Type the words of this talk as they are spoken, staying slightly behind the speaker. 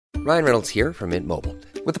Ryan Reynolds here from Mint Mobile.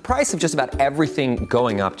 With the price of just about everything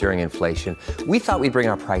going up during inflation, we thought we'd bring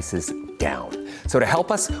our prices down. So to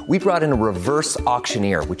help us, we brought in a reverse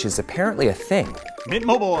auctioneer, which is apparently a thing. Mint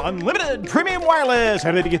Mobile Unlimited Premium Wireless.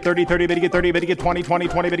 How to get 30, 30, bit to get 30, bit to get 20, 20,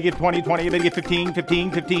 20, bit to get 20, 20, bit to get 15,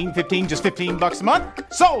 15, 15, 15, just $15 a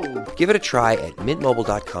month? Sold! Give it a try at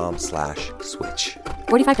mintmobile.com/switch.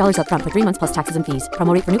 $45 up front for 3 months plus taxes and fees.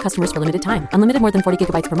 Promo rate for new customers for limited time. Unlimited more than 40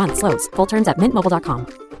 gigabytes per month. Slows full terms at mintmobile.com.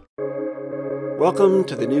 Welcome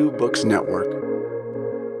to the New Books Network.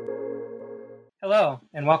 Hello,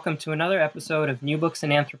 and welcome to another episode of New Books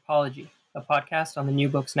in Anthropology, a podcast on the New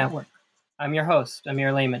Books Network. I'm your host,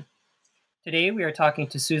 Amir Lehman. Today we are talking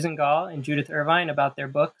to Susan Gall and Judith Irvine about their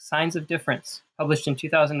book, Signs of Difference, published in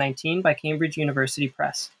 2019 by Cambridge University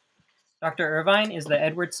Press. Dr. Irvine is the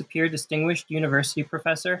Edward Sapir Distinguished University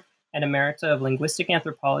Professor and Emerita of Linguistic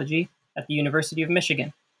Anthropology at the University of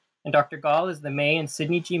Michigan, and Dr. Gall is the May and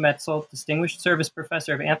Sidney G. Metzel Distinguished Service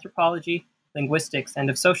Professor of Anthropology, Linguistics, and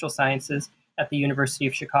of Social Sciences at the University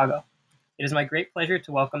of Chicago. It is my great pleasure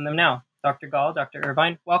to welcome them now. Dr. Gall, Dr.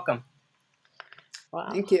 Irvine, welcome.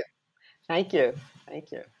 Wow. Thank you. Thank you.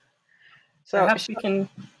 Thank you. So perhaps we can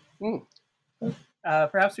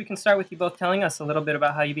start with you both telling us a little bit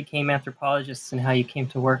about how you became anthropologists and how you came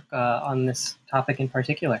to work on this topic in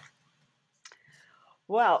particular.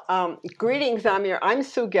 Well, greetings, Amir. I'm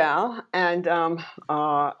Sue Gall, and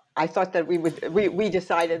I thought that we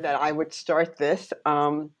decided that I would start this.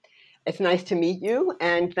 It's nice to meet you,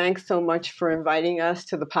 and thanks so much for inviting us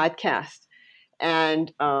to the podcast.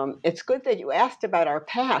 And it's good that you asked about our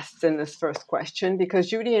pasts in this first question, because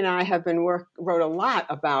Judy and I have wrote a lot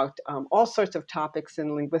about all sorts of topics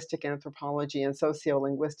in linguistic anthropology and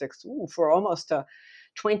sociolinguistics for almost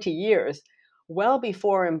 20 years. Well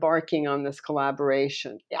before embarking on this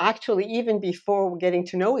collaboration, actually even before getting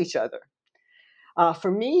to know each other. For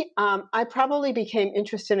me, I probably became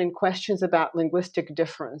interested in questions about linguistic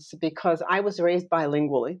difference because I was raised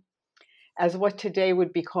bilingually as what today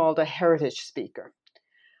would be called a heritage speaker.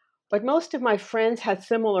 But most of my friends had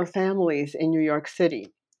similar families in New York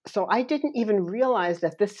City, so I didn't even realize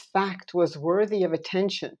that this fact was worthy of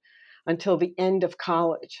attention until the end of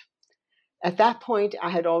college. At that point, I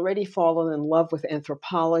had already fallen in love with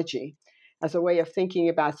anthropology as a way of thinking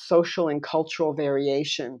about social and cultural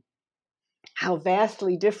variation, how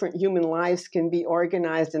vastly different human lives can be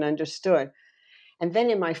organized and understood. And then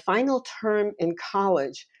in my final term in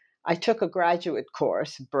college, I took a graduate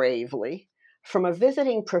course, bravely, from a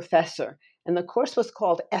visiting professor, and the course was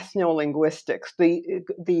called Ethnolinguistics.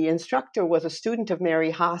 The instructor was a student of Mary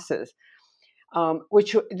Haas's,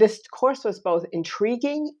 which this course was both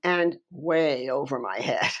intriguing and way over my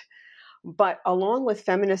head. But along with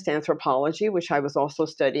feminist anthropology, which I was also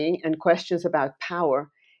studying, and questions about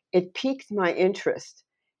power, it piqued my interest.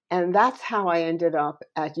 And that's how I ended up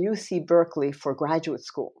at UC Berkeley for graduate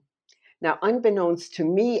school. Now, unbeknownst to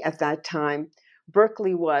me at that time,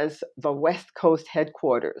 Berkeley was the West Coast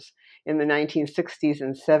headquarters in the 1960s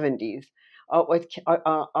and 70s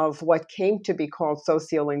of what came to be called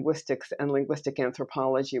sociolinguistics and linguistic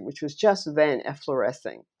anthropology, which was just then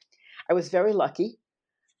efflorescing. I was very lucky.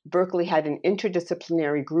 Berkeley had an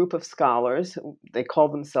interdisciplinary group of scholars. They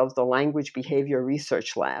called themselves the Language Behavior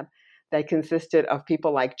Research Lab. That consisted of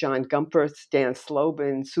people like John Gumperz, Dan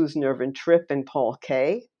Slobin, Susan Irvin Tripp, and Paul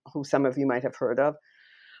Kay, who some of you might have heard of,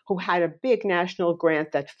 who had a big national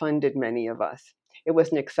grant that funded many of us. It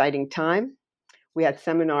was an exciting time. We had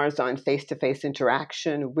seminars on face-to-face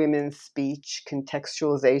interaction, women's speech,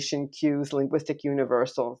 contextualization cues, linguistic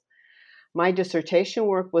universals. My dissertation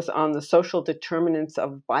work was on the social determinants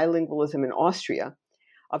of bilingualism in Austria,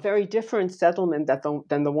 a very different settlement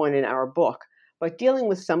than the one in our book, but dealing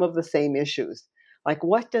with some of the same issues. Like,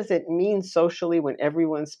 what does it mean socially when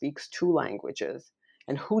everyone speaks two languages?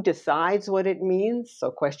 And who decides what it means?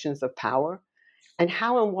 So questions of power. And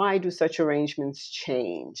how and why do such arrangements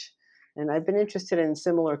change? And I've been interested in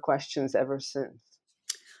similar questions ever since.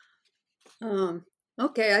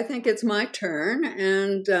 Okay, I think it's my turn.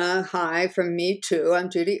 And hi from me too. I'm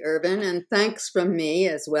Judy Irvine, and thanks from me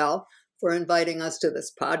as well for inviting us to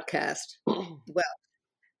this podcast. Well,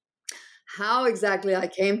 how exactly I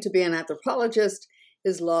came to be an anthropologist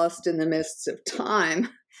is lost in the mists of time.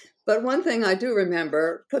 But one thing I do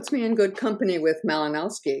remember puts me in good company with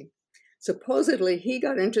Malinowski. Supposedly, he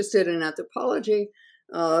got interested in anthropology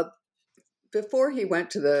before he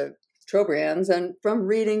went to the Trobriands and from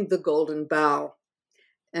reading The Golden Bough.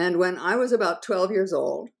 And when I was about 12 years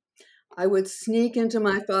old, I would sneak into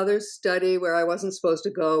my father's study where I wasn't supposed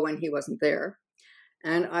to go when he wasn't there,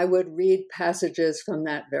 and I would read passages from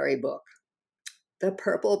that very book. The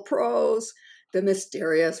purple prose, the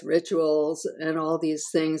mysterious rituals and all these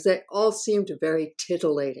things, they all seemed very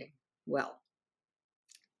titillating. Well,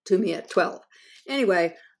 to me at 12.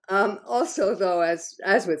 Anyway, also, though,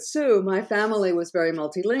 as with Sue, my family was very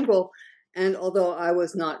multilingual. And although I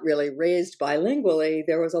was not really raised bilingually,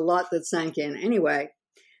 there was a lot that sank in anyway.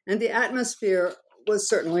 And the atmosphere was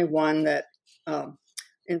certainly one that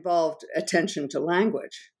involved attention to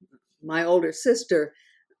language. My older sister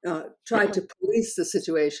tried to police the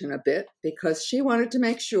situation a bit because she wanted to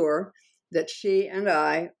make sure that she and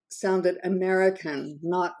I sounded American,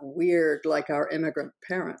 not weird like our immigrant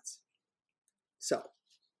parents. So,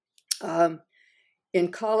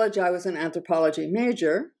 in college, I was an anthropology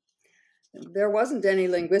major. There wasn't any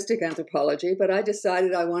linguistic anthropology, but I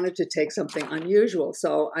decided I wanted to take something unusual,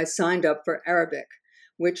 so I signed up for Arabic,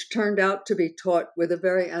 which turned out to be taught with a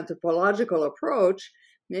very anthropological approach,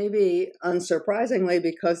 maybe unsurprisingly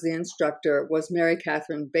because the instructor was Mary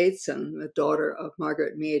Catherine Bateson, the daughter of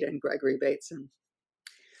Margaret Mead and Gregory Bateson.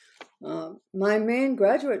 My main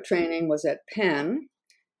graduate training was at Penn,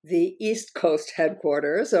 the East Coast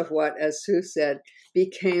headquarters of what, as Sue said,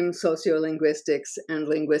 became sociolinguistics and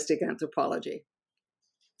linguistic anthropology.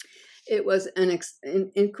 It was an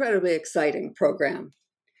incredibly exciting program.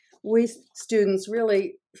 We students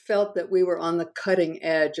really felt that we were on the cutting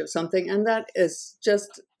edge of something, and that is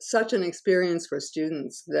just such an experience for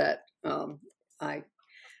students that I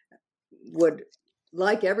would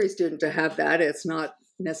like every student to have that. It's not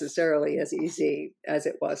necessarily as easy as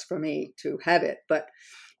it was for me to have it. But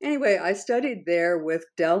anyway, I studied there with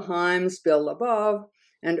Del Hymes, Bill Labov,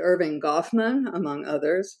 and Irving Goffman, among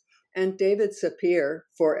others, and David Sapir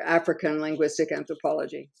for African linguistic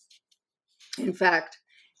anthropology. In fact,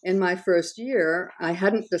 in my first year, I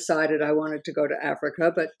hadn't decided I wanted to go to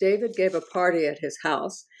Africa, but David gave a party at his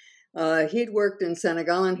house. He'd worked in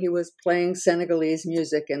Senegal, and he was playing Senegalese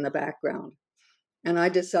music in the background. And I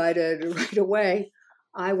decided right away,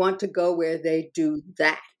 I want to go where they do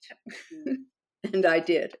that. And I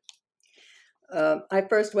did. I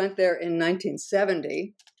first went there in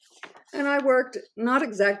 1970, and I worked not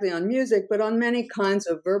exactly on music, but on many kinds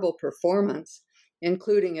of verbal performance,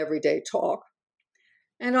 including everyday talk,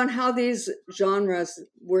 and on how these genres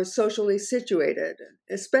were socially situated,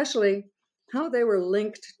 especially how they were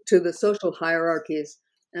linked to the social hierarchies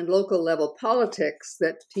and local level politics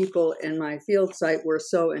that people in my field site were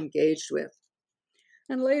so engaged with.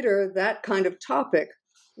 And later, that kind of topic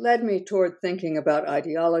led me toward thinking about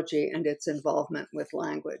ideology and its involvement with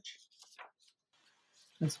language.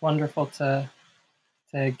 It's wonderful to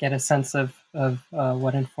get a sense of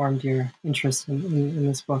what informed your interest in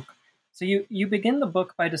this book. So you begin the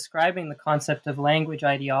book by describing the concept of language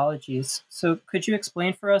ideologies. So could you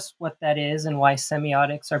explain for us what that is and why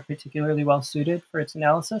semiotics are particularly well suited for its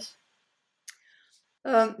analysis?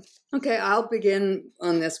 Okay, I'll begin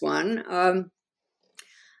on this one.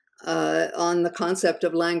 On the concept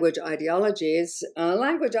of language ideologies.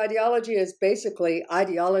 Language ideology is basically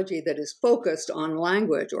ideology that is focused on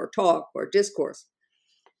language or talk or discourse.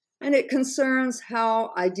 And it concerns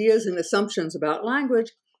how ideas and assumptions about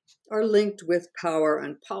language are linked with power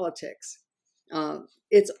and politics.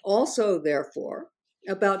 It's also, therefore,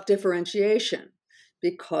 about differentiation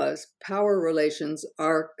because power relations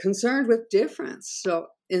are concerned with difference. So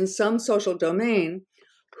in some social domain,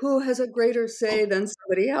 who has a greater say than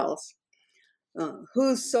somebody else?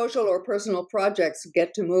 Whose social or personal projects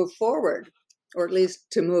get to move forward, or at least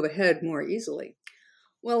to move ahead more easily?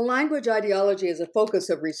 Well, language ideology as a focus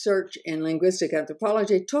of research in linguistic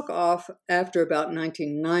anthropology took off after about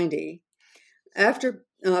 1990, after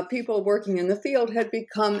people working in the field had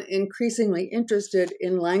become increasingly interested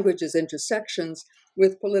in language's intersections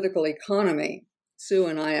with political economy. Sue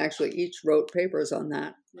and I actually each wrote papers on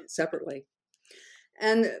that separately.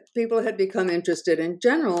 And people had become interested in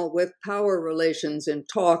general with power relations in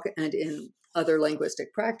talk and in other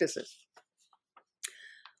linguistic practices.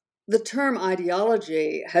 The term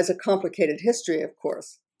ideology has a complicated history, of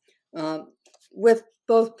course, with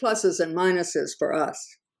both pluses and minuses for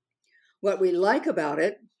us. What we like about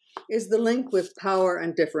it is the link with power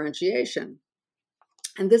and differentiation.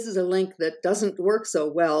 And this is a link that doesn't work so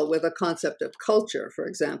well with a concept of culture, for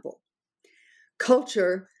example.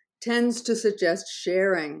 Culture tends to suggest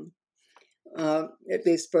sharing, at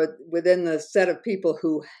least within the set of people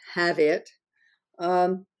who have it.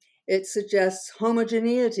 It suggests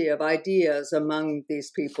homogeneity of ideas among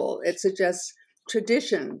these people. It suggests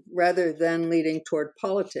tradition rather than leading toward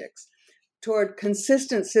politics, toward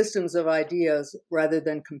consistent systems of ideas rather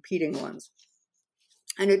than competing ones.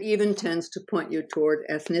 And it even tends to point you toward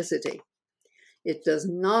ethnicity. It does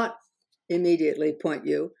not immediately point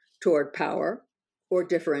you toward power or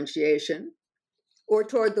differentiation. or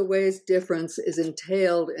toward the ways difference is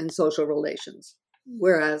entailed in social relations,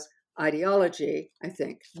 whereas ideology, I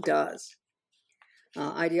think, does.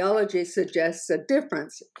 Ideology suggests a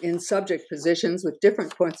difference in subject positions with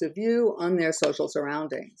different points of view on their social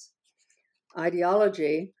surroundings.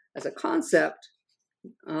 Ideology, as a concept,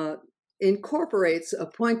 incorporates a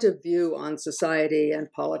point of view on society and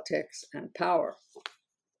politics and power.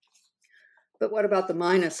 But what about the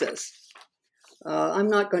minuses? I'm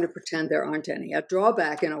not going to pretend there aren't any. A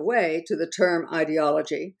drawback, in a way, to the term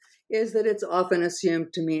ideology is that it's often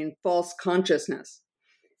assumed to mean false consciousness,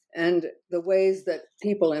 and the ways that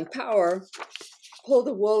people in power pull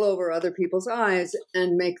the wool over other people's eyes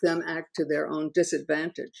and make them act to their own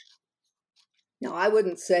disadvantage. Now, I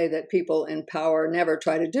wouldn't say that people in power never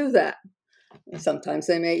try to do that. Sometimes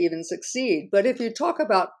they may even succeed. But if you talk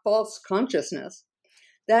about false consciousness,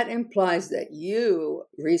 that implies that you,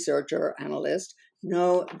 researcher, analyst,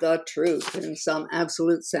 know the truth in some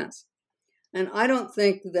absolute sense. And I don't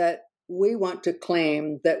think that we want to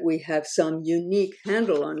claim that we have some unique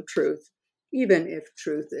handle on truth, even if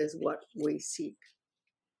truth is what we seek.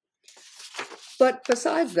 But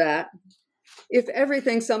besides that, if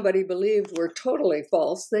everything somebody believed were totally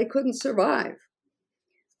false, they couldn't survive.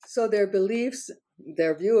 So their beliefs,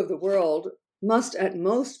 their view of the world, must at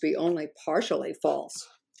most be only partially false.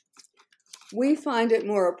 We find it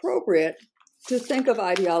more appropriate to think of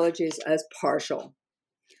ideologies as partial.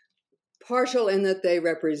 Partial in that they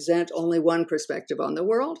represent only one perspective on the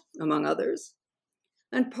world, among others,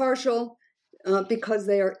 and partial because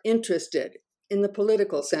they are interested in the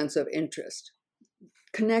political sense of interest,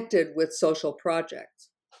 connected with social projects.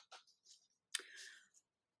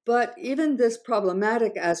 But even this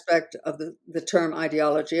problematic aspect of the term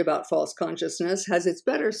ideology about false consciousness has its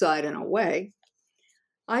better side in a way.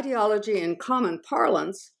 Ideology in common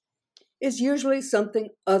parlance is usually something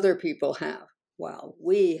other people have, while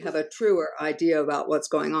we have a truer idea about what's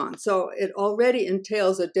going on. So it already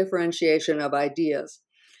entails a differentiation of ideas.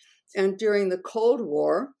 And during the Cold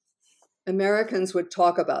War, Americans would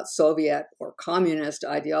talk about Soviet or communist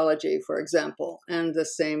ideology, for example, and the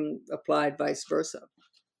same applied vice versa.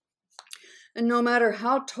 And no matter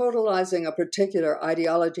how totalizing a particular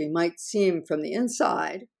ideology might seem from the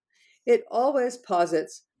inside, it always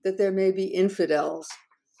posits that there may be infidels,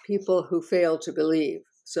 people who fail to believe.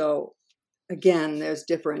 So again, there's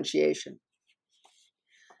differentiation.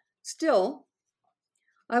 Still,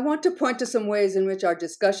 I want to point to some ways in which our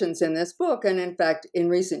discussions in this book, and in fact in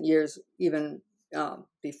recent years, even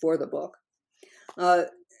before the book,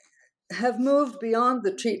 have moved beyond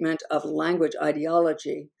the treatment of language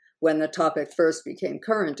ideology when the topic first became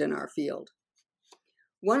current in our field.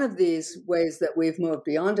 One of these ways that we've moved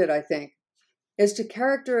beyond it, I think, is to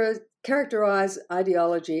characterize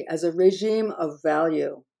ideology as a regime of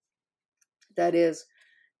value. That is,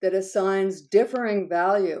 that assigns differing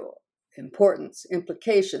value, importance,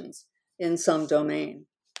 implications in some domain.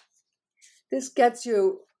 This gets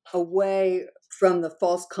you away from the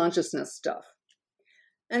false consciousness stuff.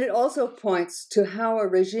 And it also points to how a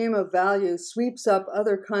regime of value sweeps up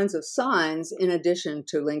other kinds of signs in addition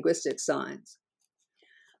to linguistic signs.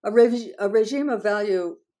 A regime of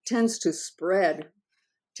value tends to spread,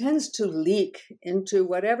 tends to leak into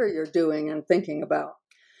whatever you're doing and thinking about.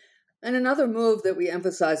 And another move that we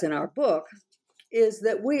emphasize in our book is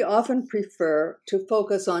that we often prefer to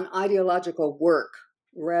focus on ideological work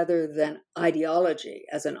rather than ideology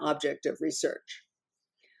as an object of research.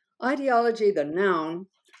 Ideology, the noun,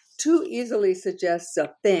 too easily suggests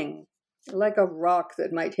a thing, like a rock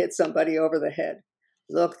that might hit somebody over the head.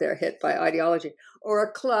 Look, they're hit by ideology. Or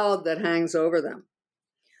a cloud that hangs over them.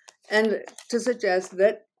 And to suggest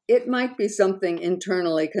that it might be something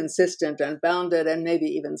internally consistent and bounded and maybe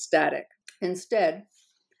even static. Instead,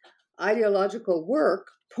 ideological work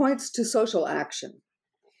points to social action.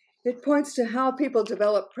 It points to how people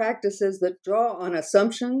develop practices that draw on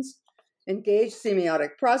assumptions, engage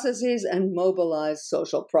semiotic processes, and mobilize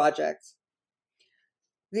social projects.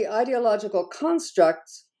 The ideological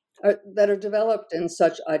constructs that are developed in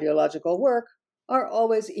such ideological work are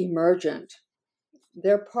always emergent.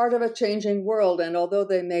 They're part of a changing world, and although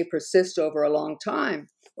they may persist over a long time,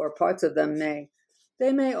 or parts of them may,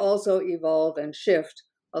 they may also evolve and shift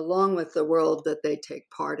along with the world that they take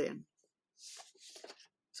part in.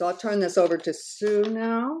 So I'll turn this over to Sue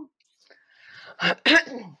now.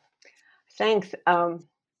 Thanks.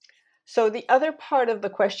 So the other part of the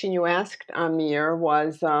question you asked, Amir,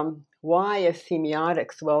 was why is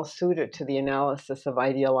semiotics well suited to the analysis of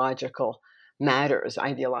ideological matters,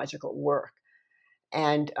 ideological work?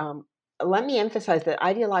 And let me emphasize that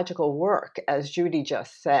ideological work, as Judy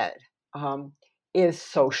just said, is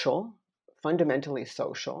social, fundamentally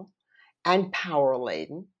social and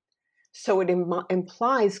power-laden, so it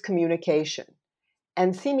implies communication.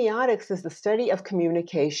 And semiotics is the study of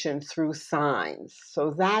communication through signs.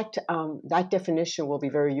 So that definition will be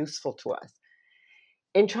very useful to us.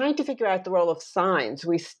 In trying to figure out the role of signs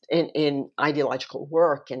in ideological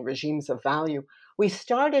work and regimes of value, we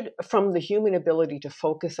started from the human ability to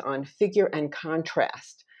focus on figure and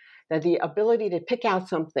contrast, that the ability to pick out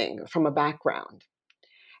something from a background.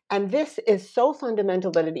 And this is so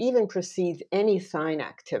fundamental that it even precedes any sign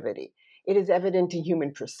activity. It is evident in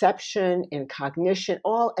human perception, in cognition,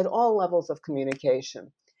 at all levels of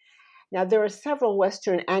communication. Now, there are several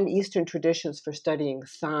Western and Eastern traditions for studying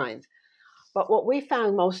signs. But what we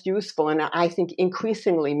found most useful, and I think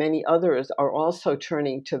increasingly many others are also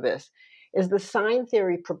turning to this, is the sign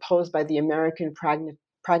theory proposed by the American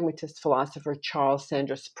pragmatist philosopher Charles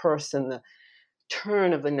Sanders Peirce in the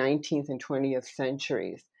turn of the 19th and 20th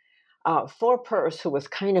centuries. For Peirce, who was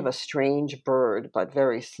kind of a strange bird, but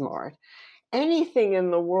very smart, anything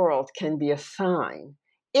in the world can be a sign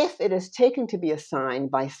if it is taken to be a sign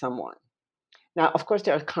by someone. Now, of course,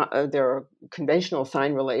 there are conventional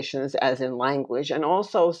sign relations, as in language, and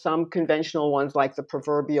also some conventional ones like the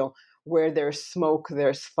proverbial, where there's smoke,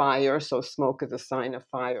 there's fire, so smoke is a sign of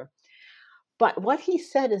fire. But what he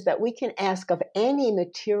said is that we can ask of any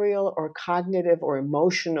material or cognitive or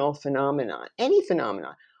emotional phenomenon, any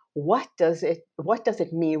phenomenon, what does it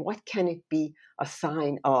mean? What can it be a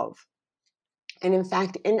sign of? And in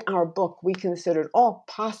fact, in our book, we considered all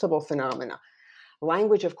possible phenomena.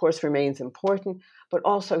 Language, of course, remains important, but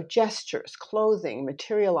also gestures, clothing,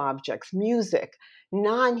 material objects, music,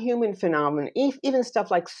 non-human phenomena, even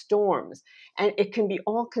stuff like storms. And it can be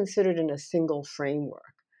all considered in a single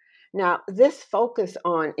framework. Now, this focus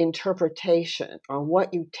on interpretation, on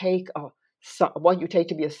what you take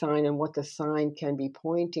to be a sign and what the sign can be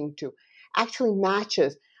pointing to, actually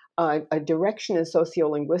matches a direction in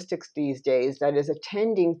sociolinguistics these days that is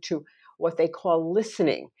attending to what they call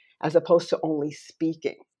listening, as opposed to only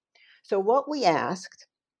speaking. So what we asked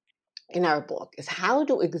in our book is, how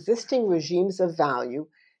do existing regimes of value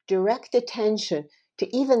direct attention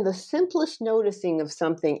to even the simplest noticing of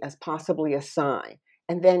something as possibly a sign,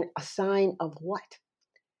 and then a sign of what?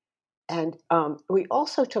 And we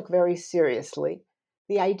also took very seriously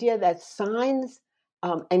the idea that signs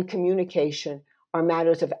and communication are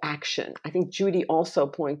matters of action. I think Judy also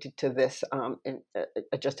pointed to this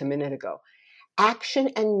just a minute ago. Action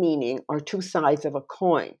and meaning are two sides of a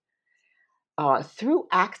coin. Through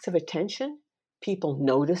acts of attention, people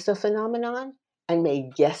notice a phenomenon and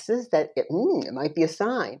make guesses that it might be a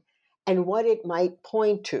sign, and what it might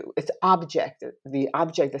point to, its object, the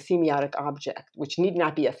semiotic object, which need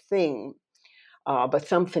not be a thing, but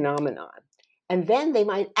some phenomenon. And then they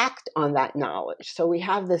might act on that knowledge. So we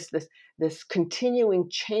have this continuing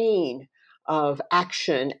chain of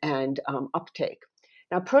action and uptake.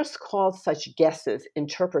 Now, Peirce calls such guesses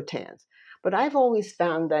interpretans, but I've always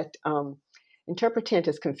found that interpretant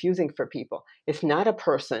is confusing for people. It's not a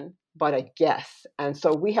person, but a guess. And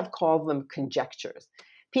so we have called them conjectures.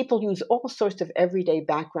 People use all sorts of everyday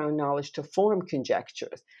background knowledge to form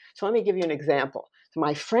conjectures. So let me give you an example. So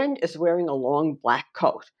my friend is wearing a long black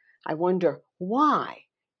coat. I wonder, why?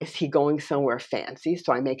 Is he going somewhere fancy?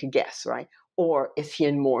 So I make a guess, right? Or is he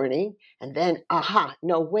in mourning? And then,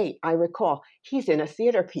 no, wait, I recall, he's in a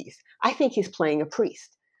theater piece. I think he's playing a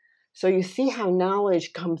priest. So you see how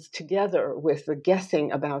knowledge comes together with the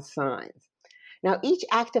guessing about signs. Now, each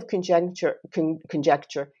act of conjecture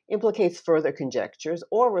implicates further conjectures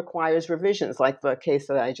or requires revisions, like the case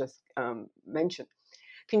that I just mentioned.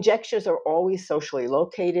 Conjectures are always socially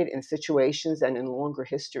located in situations and in longer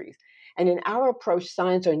histories. And in our approach,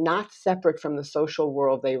 signs are not separate from the social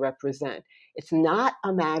world they represent. It's not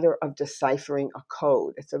a matter of deciphering a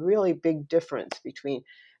code. It's a really big difference between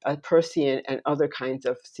Peircean and other kinds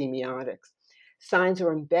of semiotics. Signs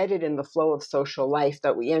are embedded in the flow of social life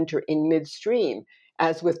that we enter in midstream,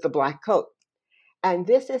 as with the black coat. And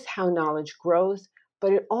this is how knowledge grows,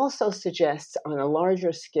 but it also suggests, on a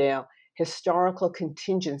larger scale, historical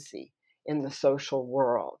contingency in the social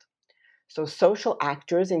world. So social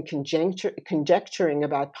actors in conjecturing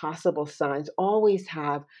about possible signs always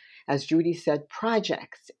have, as Judy said,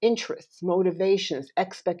 projects, interests, motivations,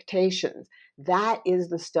 expectations. That is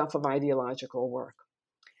the stuff of ideological work.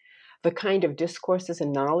 The kind of discourses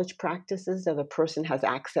and knowledge practices that a person has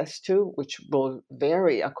access to, which will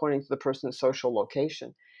vary according to the person's social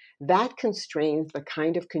location, that constrains the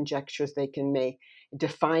kind of conjectures they can make,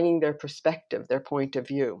 defining their perspective, their point of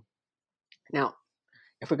view. Now,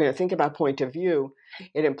 if we're going to think about point of view,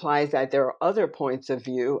 it implies that there are other points of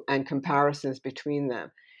view and comparisons between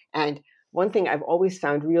them. And one thing I've always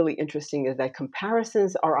found really interesting is that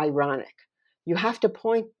comparisons are ironic. You have to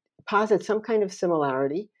posit some kind of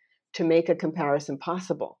similarity to make a comparison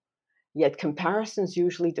possible. Yet comparisons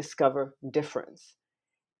usually discover difference.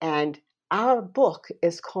 And our book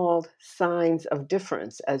is called Signs of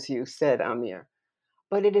Difference, as you said, Amir.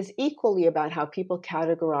 But it is equally about how people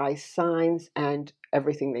categorize signs and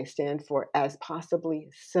everything they stand for as possibly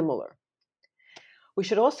similar. We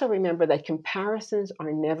should also remember that comparisons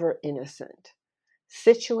are never innocent.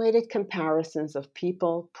 Situated comparisons of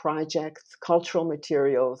people, projects, cultural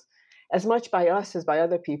materials, as much by us as by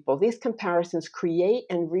other people, these comparisons create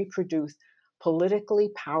and reproduce politically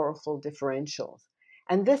powerful differentials.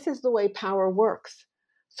 And this is the way power works,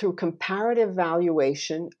 through comparative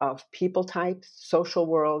valuation of people types, social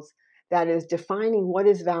worlds, that is defining what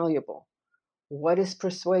is valuable, what is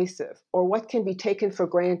persuasive, or what can be taken for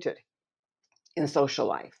granted in social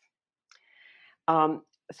life.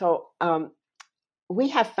 We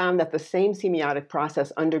have found that the same semiotic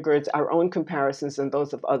process undergirds our own comparisons and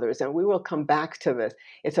those of others, and we will come back to this.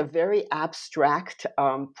 It's a very abstract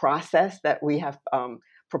process that we have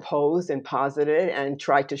proposed and posited and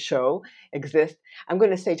tried to show exists. I'm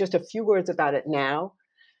going to say just a few words about it now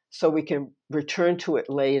so we can return to it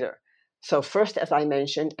later. So first, as I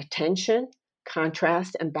mentioned, attention,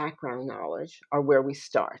 contrast, and background knowledge are where we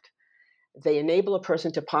start. They enable a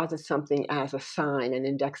person to posit something as a sign, an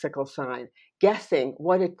indexical sign, guessing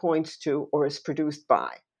what it points to or is produced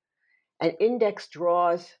by. An index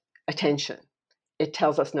draws attention. It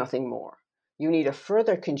tells us nothing more. You need a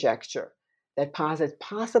further conjecture that posits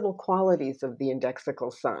possible qualities of the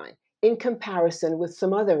indexical sign in comparison with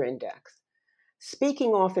some other index.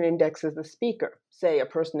 Speaking often indexes the speaker. Say a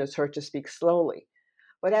person is heard to speak slowly.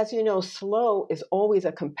 But as you know, slow is always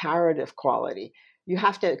a comparative quality. You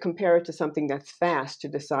have to compare it to something that's fast to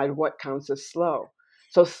decide what counts as slow.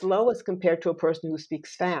 So slow is compared to a person who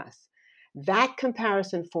speaks fast. That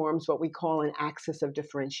comparison forms what we call an axis of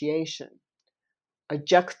differentiation, a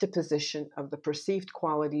juxtaposition of the perceived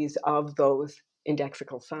qualities of those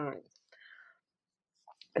indexical signs.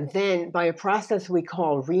 And then by a process we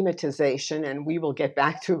call rematization, and we will get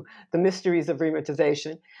back to the mysteries of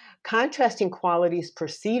rematization, contrasting qualities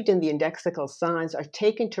perceived in the indexical signs are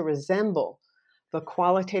taken to resemble the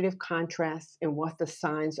qualitative contrasts in what the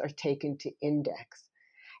signs are taken to index.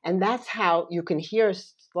 And that's how you can hear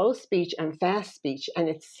slow speech and fast speech, and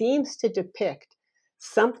it seems to depict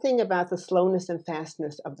something about the slowness and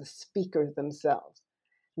fastness of the speakers themselves.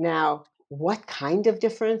 Now, what kind of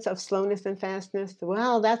difference of slowness and fastness?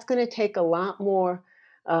 Well, that's going to take a lot more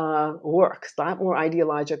work, a lot more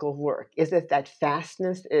ideological work. Is it that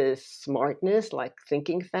fastness is smartness, like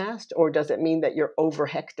thinking fast, or does it mean that you're over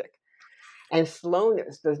hectic? And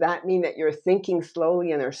slowness, does that mean that you're thinking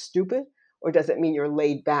slowly and are stupid? Or does it mean you're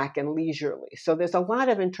laid back and leisurely? So there's a lot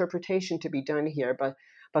of interpretation to be done here, but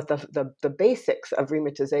the basics of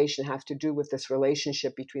rematization have to do with this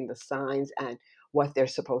relationship between the signs and what they're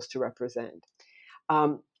supposed to represent.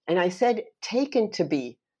 And I said taken to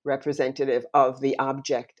be representative of the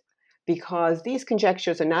object because these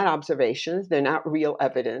conjectures are not observations, they're not real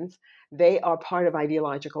evidence, they are part of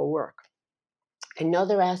ideological work.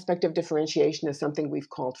 Another aspect of differentiation is something we've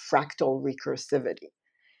called fractal recursivity.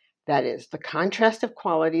 That is, the contrast of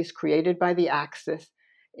qualities created by the axis,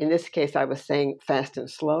 in this case I was saying fast and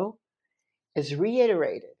slow, is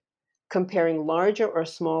reiterated, comparing larger or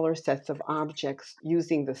smaller sets of objects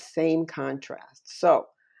using the same contrast. So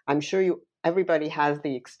I'm sure everybody has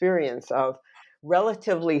the experience of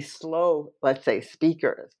relatively slow, let's say,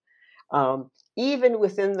 speakers, even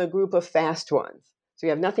within the group of fast ones. So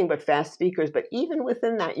you have nothing but fast speakers, but even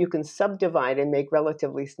within that, you can subdivide and make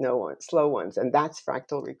relatively slow ones, and that's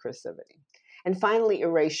fractal recursivity. And finally,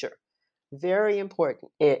 erasure. Very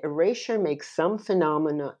important. Erasure makes some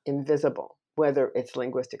phenomena invisible, whether it's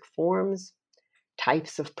linguistic forms,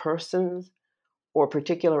 types of persons, or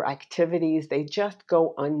particular activities. They just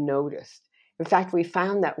go unnoticed. In fact, we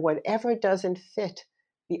found that whatever doesn't fit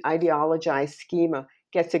the ideologized schema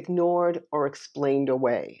gets ignored or explained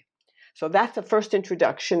away. So that's the first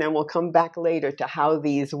introduction, and we'll come back later to how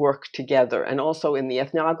these work together, and also in the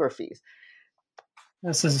ethnographies.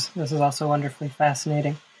 This is also wonderfully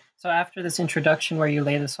fascinating. So after this introduction where you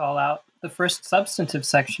lay this all out, the first substantive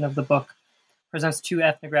section of the book presents two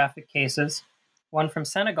ethnographic cases, one from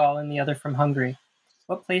Senegal and the other from Hungary.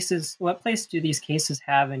 What place do these cases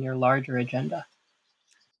have in your larger agenda?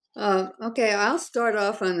 Okay, I'll start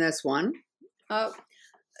off on this one.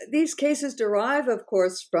 These cases derive, of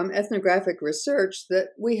course, from ethnographic research that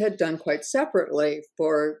we had done quite separately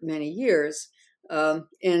for many years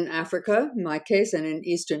in Africa, in my case, and in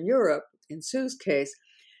Eastern Europe, in Sue's case.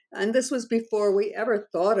 And this was before we ever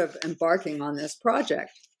thought of embarking on this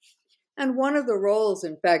project. And one of the roles,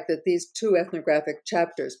 in fact, that these two ethnographic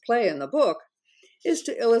chapters play in the book is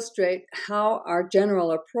to illustrate how our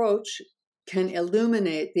general approach can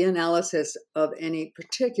illuminate the analysis of any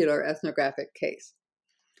particular ethnographic case.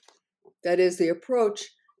 That is, the approach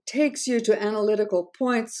takes you to analytical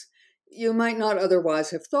points you might not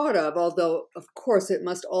otherwise have thought of, although, of course, it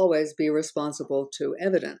must always be responsible to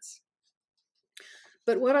evidence.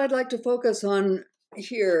 But what I'd like to focus on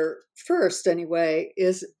here first, anyway,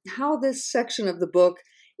 is how this section of the book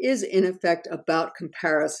is, in effect, about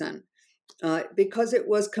comparison, because it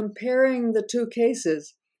was comparing the two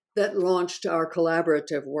cases that launched our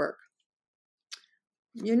collaborative work.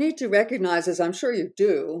 You need to recognize, as I'm sure you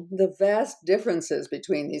do, the vast differences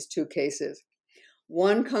between these two cases.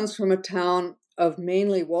 One comes from a town of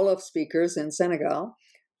mainly Wolof speakers in Senegal,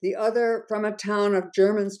 the other from a town of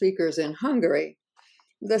German speakers in Hungary.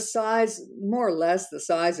 The size, more or less the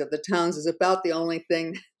size of the towns, is about the only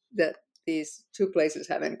thing that these two places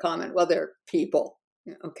have in common. Well, they're people.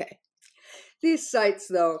 Okay. These sites,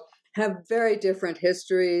 though, have very different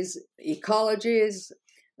histories, ecologies.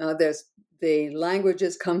 The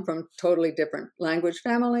languages come from totally different language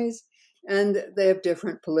families, and they have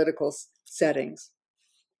different political settings.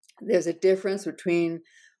 There's a difference between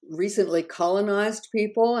recently colonized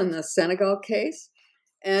people in the Senegal case,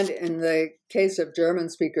 and in the case of German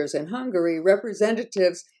speakers in Hungary,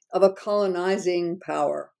 representatives of a colonizing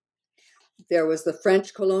power. There was the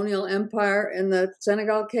French colonial empire in the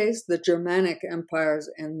Senegal case, the Germanic empires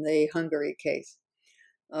in the Hungary case.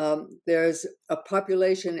 There's a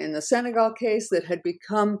population in the Senegal case that had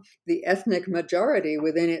become the ethnic majority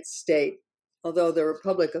within its state, although the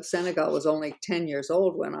Republic of Senegal was only 10 years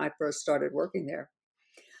old when I first started working there.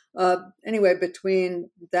 Anyway,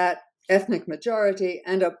 between that ethnic majority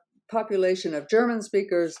and a population of German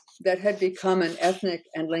speakers that had become an ethnic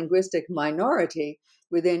and linguistic minority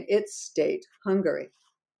within its state, Hungary.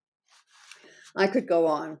 I could go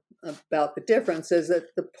on about the differences. That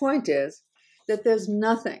the point is that there's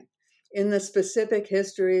nothing in the specific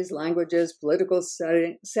histories, languages, political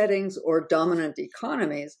settings, or dominant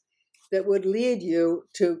economies that would lead you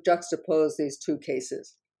to juxtapose these two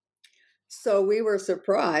cases. So we were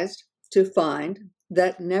surprised to find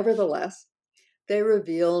that, nevertheless, they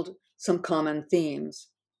revealed some common themes.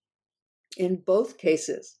 In both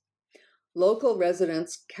cases, local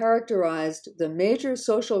residents characterized the major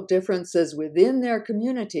social differences within their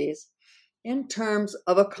communities in terms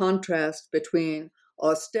of a contrast between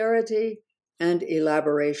austerity and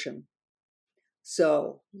elaboration.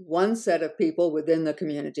 So, one set of people within the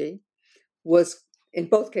community was, in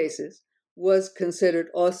both cases, was considered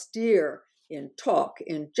austere in talk,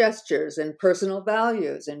 in gestures, in personal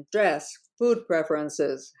values, in dress, food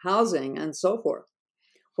preferences, housing, and so forth,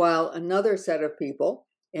 while another set of people,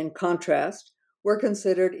 in contrast, were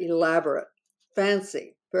considered elaborate,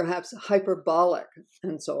 fancy, perhaps hyperbolic,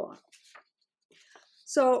 and so on.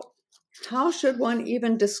 So, how should one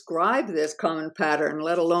even describe this common pattern,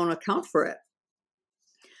 let alone account for it?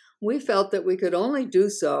 We felt that we could only do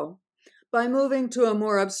so by moving to a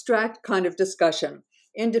more abstract kind of discussion,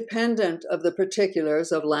 independent of the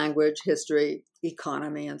particulars of language, history,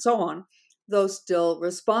 economy, and so on, though still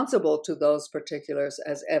responsible to those particulars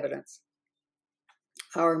as evidence.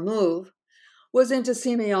 Our move was into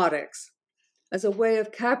semiotics as a way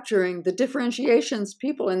of capturing the differentiations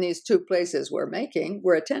people in these two places were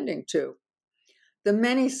attending to, the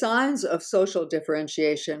many signs of social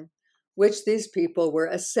differentiation which these people were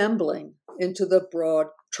assembling into the broad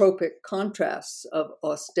tropic contrasts of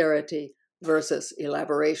austerity versus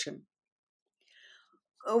elaboration.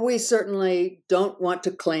 We certainly don't want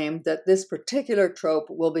to claim that this particular trope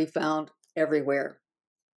will be found everywhere.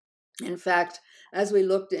 In fact, as we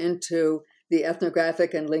looked into the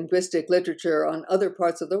ethnographic and linguistic literature on other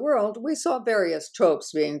parts of the world, we saw various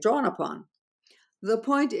tropes being drawn upon. The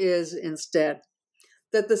point is, instead,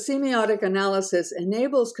 that the semiotic analysis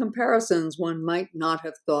enables comparisons one might not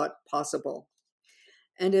have thought possible.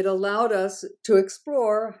 And it allowed us to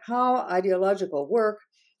explore how ideological work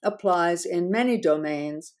applies in many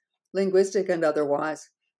domains, linguistic and otherwise,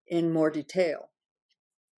 in more detail.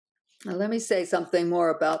 Now, let me say something more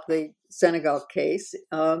about the Senegal case.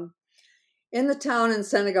 In the town in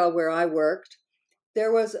Senegal where I worked,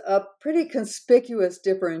 there was a pretty conspicuous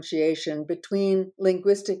differentiation between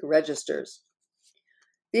linguistic registers.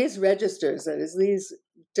 These registers, that is, these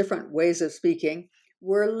different ways of speaking,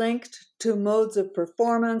 were linked to modes of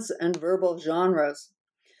performance and verbal genres,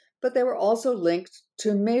 but they were also linked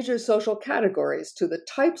to major social categories, to the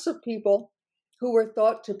types of people who were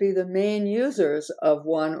thought to be the main users of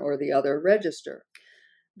one or the other register.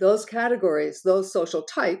 those categories, those social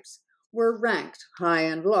types, were ranked high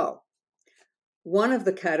and low. One of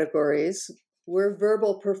the categories were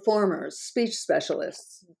verbal performers, speech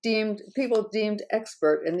specialists, people deemed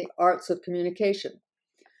expert in the arts of communication.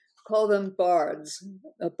 Call them bards,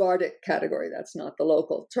 a bardic category. That's not the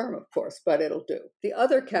local term, of course, but it'll do. The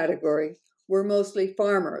other category were mostly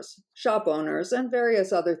farmers, shop owners, and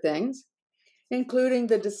various other things, including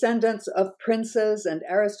the descendants of princes and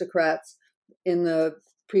aristocrats in the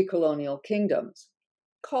pre-colonial kingdoms.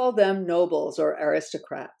 Call them nobles or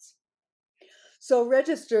aristocrats. So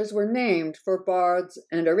registers were named for bards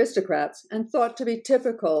and aristocrats and thought to be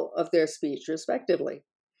typical of their speech, respectively.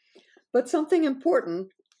 But something important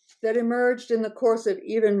that emerged in the course of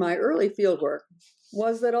even my early fieldwork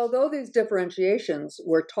was that although these differentiations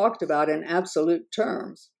were talked about in absolute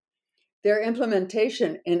terms, their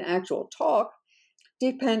implementation in actual talk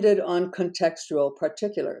depended on contextual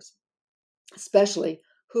particulars, especially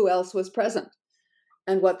who else was present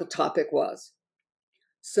and what the topic was.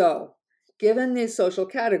 So, given these social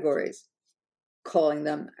categories, calling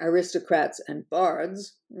them aristocrats and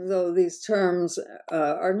bards, though these terms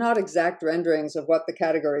are not exact renderings of what the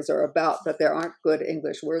categories are about, but there aren't good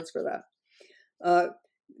English words for that.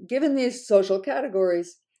 Given these social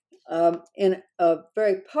categories, in a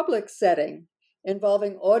very public setting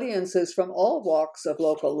involving audiences from all walks of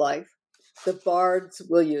local life, the bards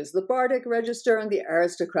will use the bardic register and the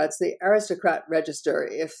aristocrats the aristocrat register,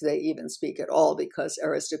 if they even speak at all, because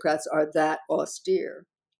aristocrats are that austere.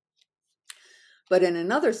 But in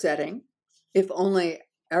another setting, if only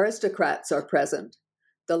aristocrats are present,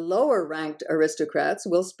 the lower ranked aristocrats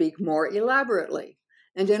will speak more elaborately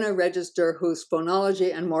and in a register whose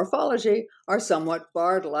phonology and morphology are somewhat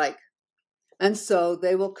bard-like. And so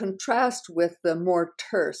they will contrast with the more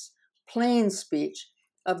terse, plain speech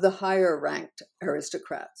of the higher ranked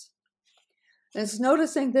aristocrats. And it's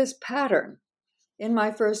noticing this pattern in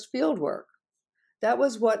my first fieldwork. That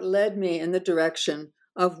was what led me in the direction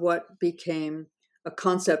of what became a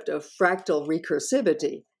concept of fractal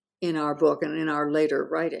recursivity in our book and in our later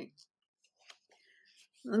writing.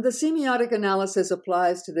 And the semiotic analysis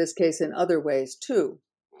applies to this case in other ways too.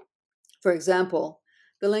 For example,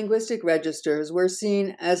 the linguistic registers were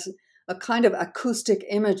seen as a kind of acoustic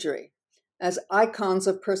imagery, as icons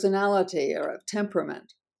of personality or of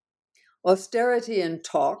temperament. Austerity in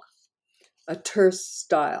talk, a terse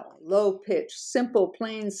style, low pitch, simple,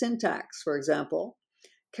 plain syntax, for example,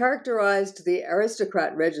 characterized the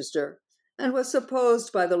aristocrat register and was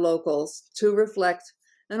supposed by the locals to reflect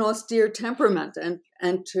an austere temperament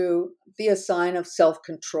and to be a sign of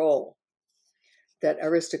self-control that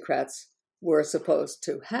aristocrats were supposed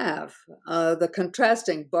to have. The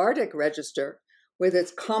contrasting bardic register, with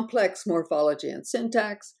its complex morphology and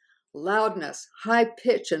syntax, loudness, high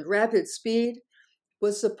pitch, and rapid speed,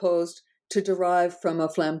 was supposed to derive from a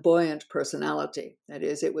flamboyant personality. That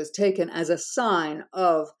is, it was taken as a sign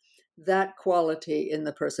of that quality in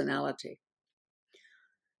the personality.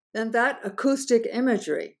 And that acoustic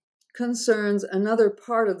imagery concerns another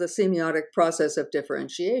part of the semiotic process of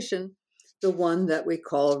differentiation, the one that we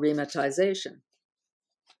call rematization.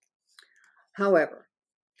 However,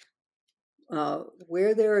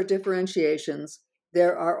 where there are differentiations,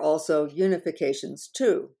 there are also unifications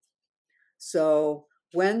too. So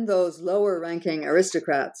when those lower-ranking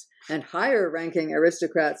aristocrats and higher-ranking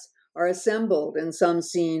aristocrats are assembled in some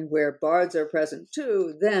scene where bards are present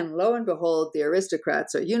too, then, lo and behold, the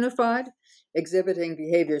aristocrats are unified, exhibiting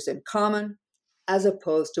behaviors in common, as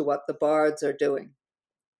opposed to what the bards are doing.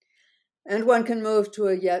 And one can move to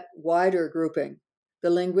a yet wider grouping. The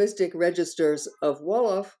linguistic registers of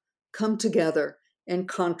Wolof come together in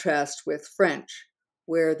contrast with French,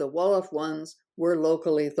 where the Wolof ones were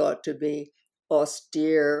locally thought to be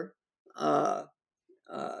austere,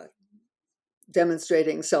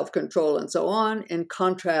 demonstrating self-control and so on, in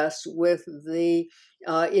contrast with the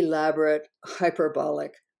elaborate,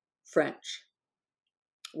 hyperbolic French.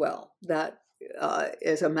 Well, that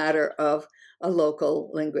is a matter of a local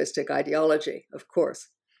linguistic ideology, of course.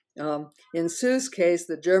 In Sue's case,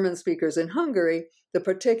 the German speakers in Hungary, the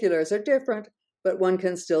particulars are different, but one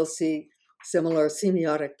can still see similar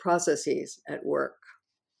semiotic processes at work.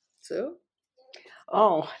 Sue?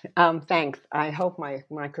 Oh, thanks. I hope my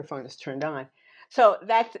microphone is turned on. So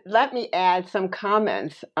let me add some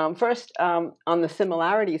comments. First, on the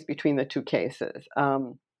similarities between the two cases.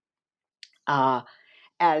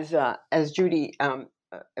 As Judy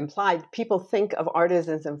implied, people think of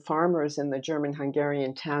artisans and farmers in the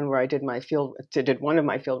German-Hungarian town where I did one of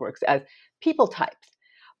my fieldworks as people types.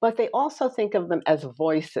 But they also think of them as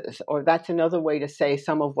voices, or that's another way to say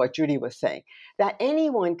some of what Judy was saying, that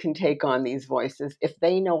anyone can take on these voices if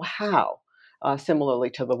they know how, similarly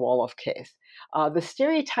to the Wolof case. The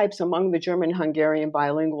stereotypes among the German-Hungarian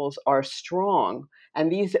bilinguals are strong,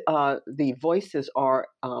 and the voices are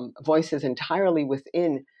voices entirely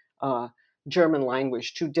within German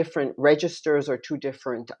language, two different registers or two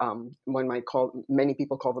different, many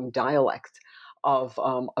people call them dialects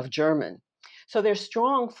of German. So they're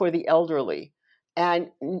strong for the elderly. And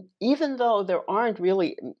even though there aren't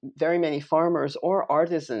really very many farmers or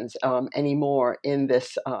artisans anymore in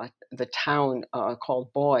the town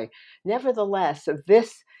called Boy, nevertheless,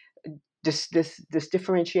 this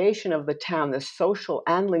differentiation of the town, this social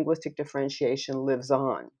and linguistic differentiation, lives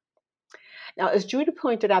on. Now, as Judy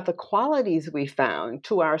pointed out, the qualities we found,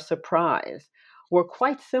 to our surprise, were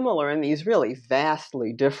quite similar in these really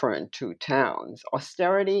vastly different two towns: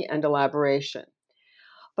 austerity and elaboration.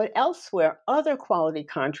 But elsewhere, other quality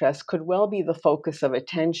contrasts could well be the focus of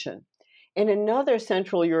attention. In another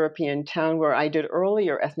Central European town where I did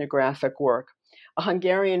earlier ethnographic work, a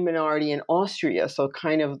Hungarian minority in Austria, so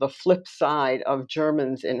kind of the flip side of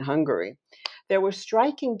Germans in Hungary, there were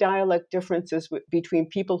striking dialect differences between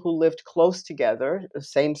people who lived close together, the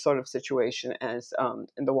same sort of situation as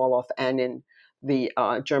in the Wolof and in the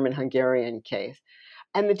German-Hungarian case.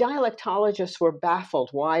 And the dialectologists were baffled.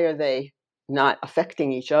 Why are they not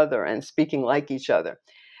affecting each other and speaking like each other?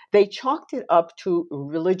 They chalked it up to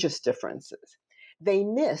religious differences. They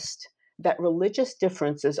missed that religious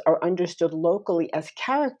differences are understood locally as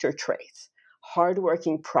character traits: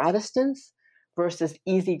 hardworking Protestants versus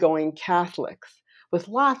easygoing Catholics, with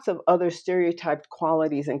lots of other stereotyped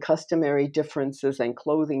qualities and customary differences and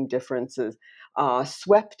clothing differences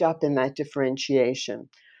swept up in that differentiation.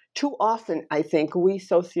 Too often, I think, we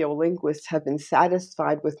sociolinguists have been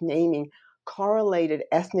satisfied with naming correlated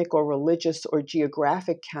ethnic or religious or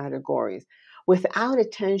geographic categories without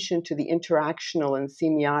attention to the interactional and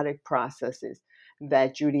semiotic processes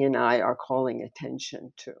that Judy and I are calling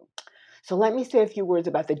attention to. So let me say a few words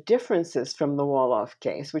about the differences from the Wolof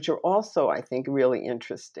case, which are also, I think, really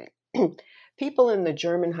interesting. People in the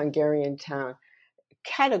German-Hungarian town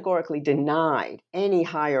categorically denied any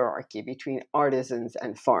hierarchy between artisans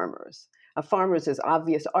and farmers. Farmers is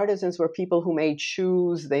obvious. Artisans were people who made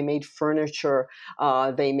shoes, they made furniture,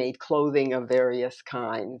 they made clothing of various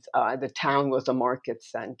kinds. The town was a market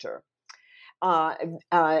center.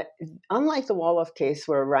 Unlike the Wolof case,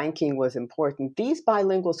 where ranking was important, these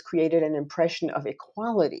bilinguals created an impression of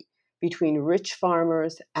equality between rich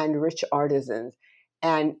farmers and rich artisans,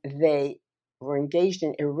 and they were engaged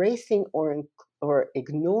in erasing or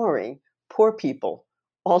ignoring poor people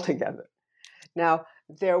altogether. Now,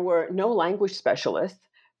 there were no language specialists,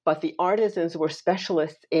 but the artisans were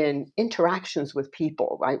specialists in interactions with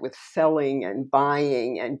people, right, with selling and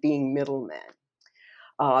buying and being middlemen.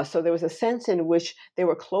 So there was a sense in which they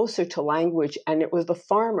were closer to language, and it was the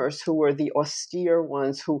farmers who were the austere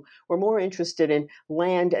ones who were more interested in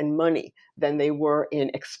land and money than they were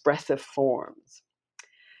in expressive forms.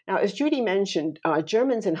 Now, as Judy mentioned,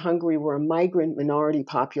 Germans in Hungary were a migrant minority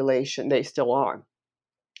population. They still are.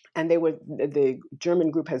 And the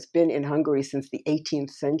German group has been in Hungary since the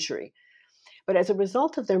 18th century. But as a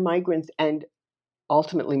result of their migrants and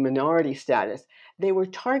ultimately minority status, they were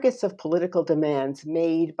targets of political demands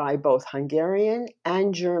made by both Hungarian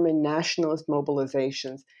and German nationalist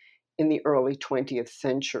mobilizations in the early 20th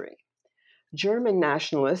century. German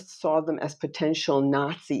nationalists saw them as potential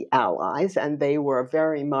Nazi allies, and they were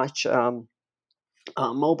very much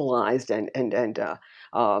mobilized, and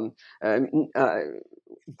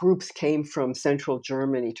groups came from central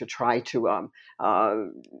Germany to try to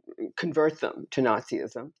convert them to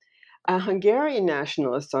Nazism. Hungarian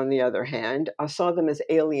nationalists, on the other hand, saw them as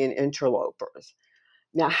alien interlopers.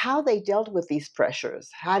 Now, how they dealt with these pressures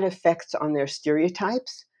had effects on their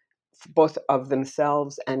stereotypes, both of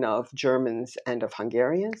themselves and of Germans and of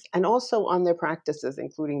Hungarians, and also on their practices,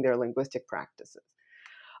 including their linguistic practices.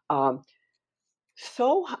 Have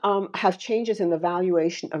changes in the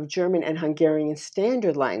valuation of German and Hungarian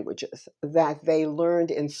standard languages that they learned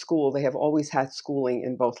in school. They have always had schooling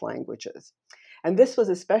in both languages. And this was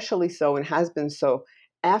especially so, and has been so,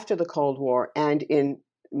 after the Cold War and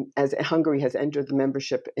as Hungary has entered the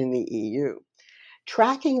membership in the EU.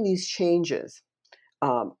 Tracking these changes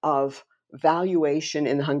of valuation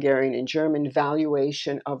in the Hungarian and German,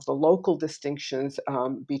 valuation of the local distinctions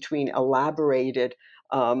between elaborated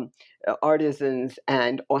artisans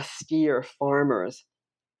and austere farmers,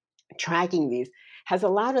 tracking these has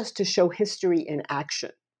allowed us to show history in action.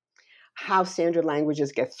 how standard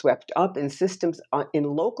languages get swept up in systems, in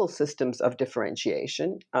local systems of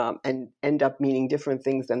differentiation, and end up meaning different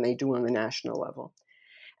things than they do on the national level.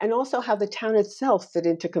 And also how the town itself fit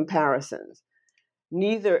into comparisons.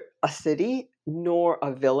 Neither a city nor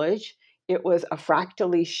a village. It was a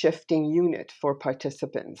fractally shifting unit for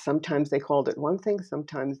participants. Sometimes they called it one thing,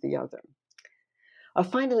 sometimes the other.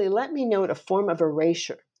 Finally, let me note a form of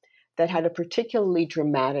erasure that had a particularly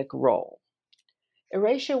dramatic role.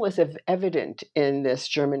 Erasure was evident in this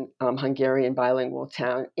German-Hungarian bilingual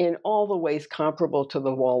town in all the ways comparable to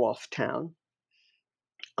the Wolof town.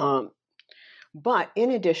 But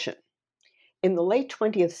in addition, in the late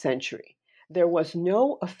 20th century, there was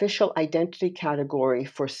no official identity category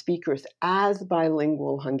for speakers as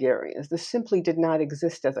bilingual Hungarians. This simply did not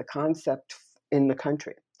exist as a concept in the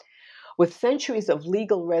country. With centuries of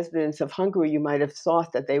legal residence of Hungary, you might have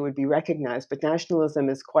thought that they would be recognized, but nationalism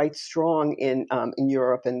is quite strong in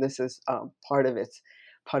Europe, and this is part of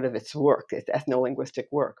its work, its ethno-linguistic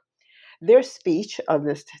work. Their speech of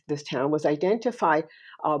this town was identified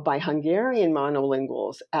by Hungarian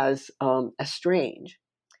monolinguals as strange,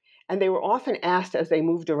 and they were often asked as they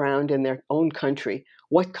moved around in their own country,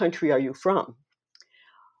 "What country are you from?"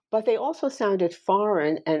 But they also sounded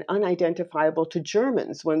foreign and unidentifiable to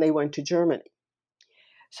Germans when they went to Germany.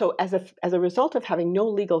 So as a result of having no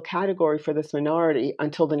legal category for this minority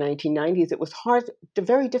until the 1990s, it was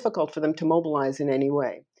very difficult for them to mobilize in any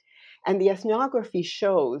way. And the ethnography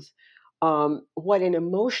shows what an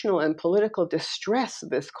emotional and political distress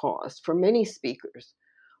this caused for many speakers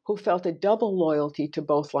who felt a double loyalty to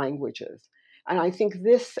both languages. And I think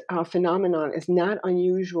this phenomenon is not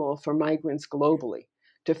unusual for migrants globally,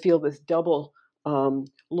 to feel this double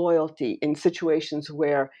loyalty in situations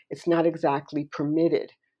where it's not exactly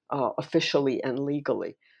permitted officially and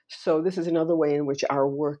legally. So this is another way in which our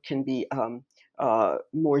work can be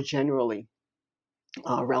more generally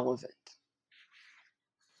relevant.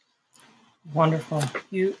 Wonderful.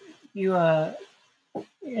 You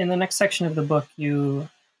in the next section of the book, you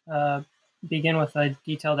begin with a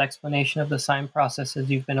detailed explanation of the sign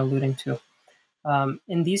processes you've been alluding to.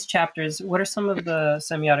 In these chapters, what are some of the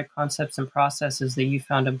semiotic concepts and processes that you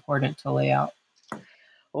found important to lay out?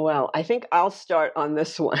 Well, I think I'll start on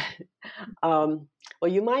this one. Well,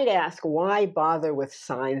 you might ask, why bother with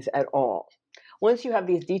signs at all? Once you have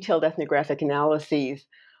these detailed ethnographic analyses,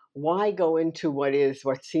 why go into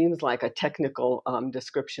what seems like a technical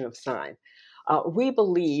description of sign? We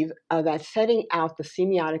believe that setting out the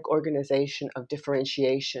semiotic organization of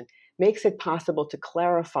differentiation makes it possible to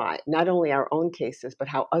clarify not only our own cases, but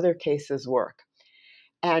how other cases work.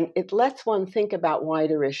 And it lets one think about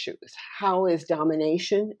wider issues. How is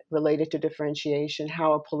domination related to differentiation?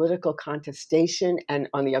 How are political contestation and,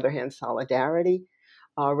 on the other hand, solidarity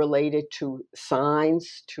related to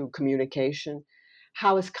signs, to communication?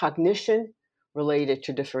 How is cognition related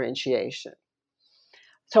to differentiation?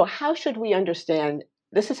 So how should we understand,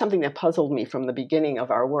 this is something that puzzled me from the beginning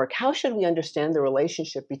of our work, how should we understand the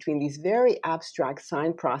relationship between these very abstract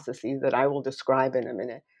sign processes that I will describe in a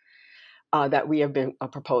minute, that we have been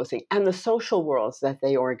proposing, and the social worlds that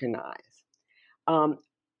they organize?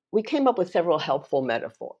 We came up with several helpful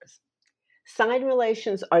metaphors. Sign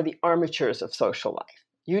relations are the armatures of social life.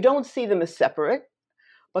 You don't see them as separate,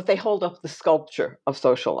 but they hold up the sculpture of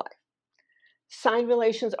social life. Sign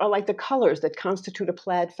relations are like the colors that constitute a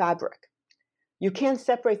plaid fabric. You can't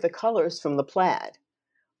separate the colors from the plaid,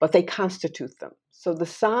 but they constitute them. So the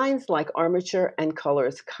signs, like armature and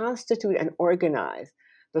colors, constitute and organize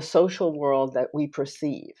the social world that we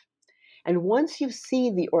perceive. And once you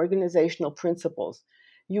see the organizational principles,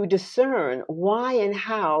 you discern why and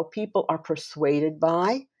how people are persuaded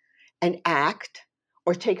by and act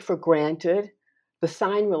or take for granted the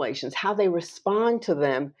sign relations, how they respond to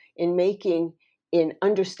them in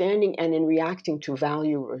understanding and in reacting to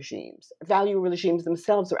value regimes. Value regimes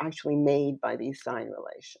themselves are actually made by these sign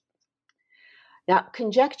relations. Now,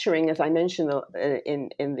 conjecturing, as I mentioned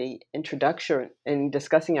in the introduction, in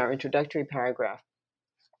discussing our introductory paragraph,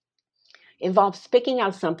 involves picking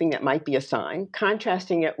out something that might be a sign,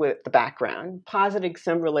 contrasting it with the background, positing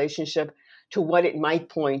some relationship to what it might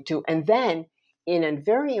point to, and then, in a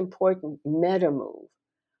very important meta move,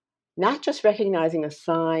 not just recognizing a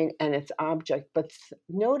sign and its object, but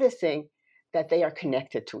noticing that they are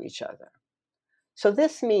connected to each other. So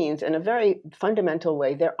this means, in a very fundamental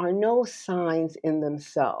way, there are no signs in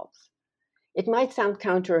themselves. It might sound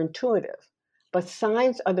counterintuitive, but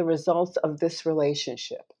signs are the results of this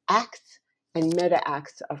relationship, acts and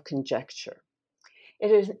meta-acts of conjecture.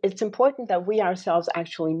 it's important that we ourselves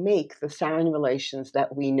actually make the sign relations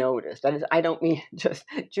that we notice. That is, I don't mean just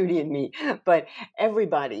Judy and me, but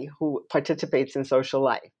everybody who participates in social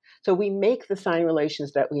life. So we make the sign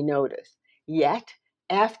relations that we notice. Yet,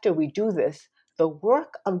 after we do this, the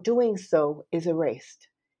work of doing so is erased.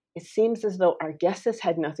 It seems as though our guesses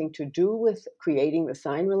had nothing to do with creating the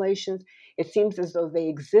sign relations. It seems as though they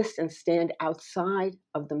exist and stand outside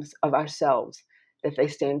of ourselves, that they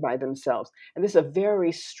stand by themselves. And this is a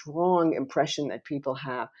very strong impression that people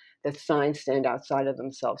have, that signs stand outside of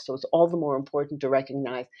themselves. So it's all the more important to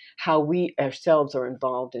recognize how we ourselves are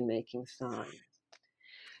involved in making signs.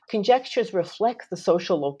 Conjectures reflect the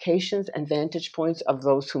social locations and vantage points of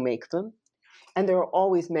those who make them. And there are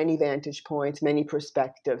always many vantage points, many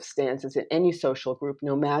perspectives, stances in any social group,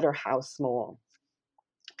 no matter how small.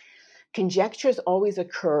 Conjectures always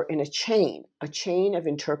occur in a chain of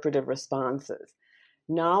interpretive responses.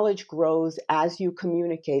 Knowledge grows as you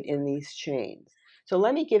communicate in these chains. So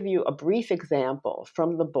let me give you a brief example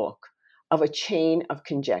from the book of a chain of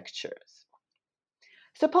conjectures.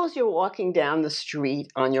 Suppose you're walking down the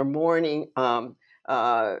street on your morning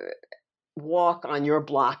walk on your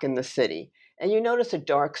block in the city, and you notice a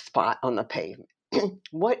dark spot on the pavement.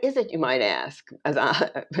 What is it, you might ask,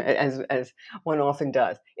 as one often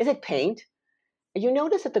does? Is it paint? You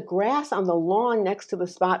notice that the grass on the lawn next to the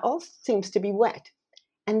spot also seems to be wet.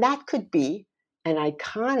 And that could be an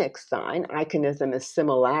iconic sign. Iconism is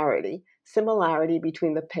similarity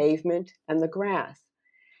between the pavement and the grass,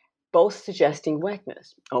 both suggesting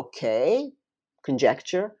wetness. Okay,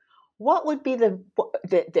 conjecture. What would be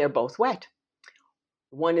they're both wet.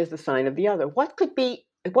 One is the sign of the other. What could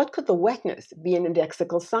the wetness be an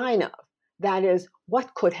indexical sign of? That is,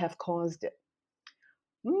 what could have caused it?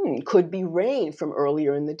 Could be rain from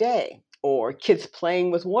earlier in the day, or kids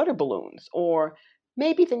playing with water balloons, or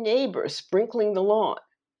maybe the neighbor sprinkling the lawn.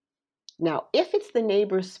 Now, if it's the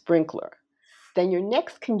neighbor's sprinkler, then your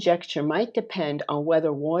next conjecture might depend on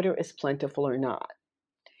whether water is plentiful or not.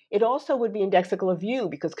 It also would be indexical of you,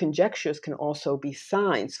 because conjectures can also be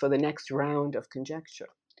signs for the next round of conjecture.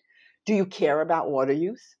 Do you care about water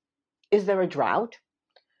use? Is there a drought?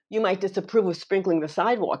 You might disapprove of sprinkling the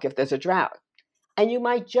sidewalk if there's a drought. And you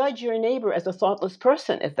might judge your neighbor as a thoughtless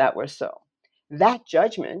person if that were so. That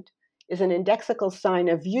judgment is an indexical sign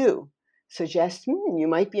of you, suggests you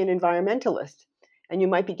might be an environmentalist, and you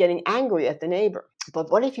might be getting angry at the neighbor.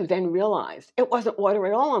 But what if you then realize it wasn't water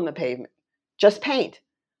at all on the pavement, just paint?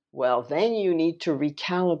 Well, then you need to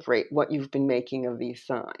recalibrate what you've been making of these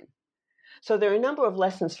signs. So there are a number of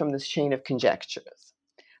lessons from this chain of conjectures.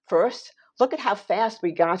 First, look at how fast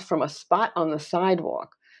we got from a spot on the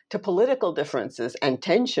sidewalk to political differences and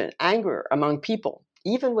tension, anger among people,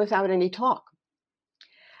 even without any talk.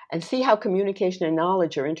 And see how communication and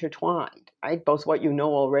knowledge are intertwined, right? Both what you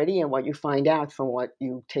know already and what you find out from what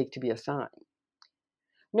you take to be a sign.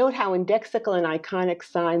 Note how indexical and iconic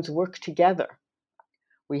signs work together.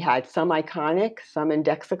 We had some iconic, some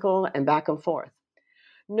indexical, and back and forth.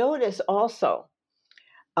 Notice also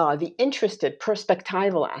the interested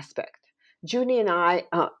perspectival aspect. Judy and I,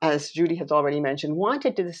 as Judy has already mentioned,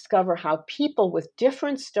 wanted to discover how people with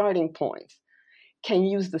different starting points can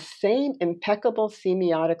use the same impeccable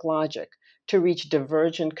semiotic logic to reach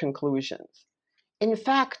divergent conclusions. In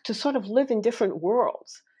fact, to sort of live in different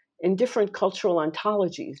worlds, in different cultural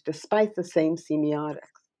ontologies, despite the same semiotics.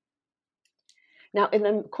 Now, in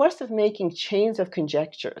the course of making chains of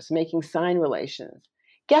conjectures, making sign relations,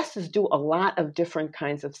 guesses do a lot of different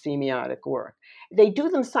kinds of semiotic work. They do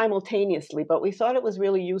them simultaneously, but we thought it was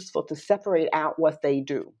really useful to separate out what they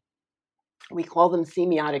do. We call them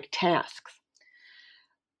semiotic tasks.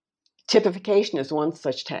 Typification is one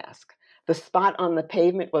such task. The spot on the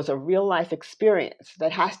pavement was a real-life experience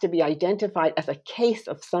that has to be identified as a case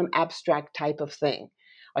of some abstract type of thing,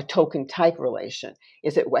 a token-type relation.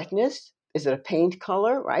 Is it wetness? Is it a paint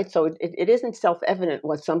color, right? So it isn't self-evident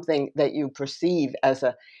what something that you perceive as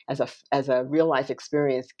a real-life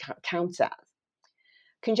experience counts as.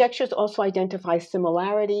 Conjectures also identify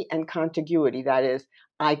similarity and contiguity, that is,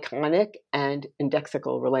 iconic and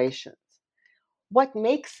indexical relations. What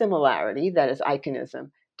makes similarity, that is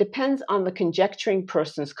iconism, depends on the conjecturing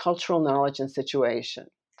person's cultural knowledge and situation.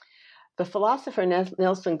 The philosopher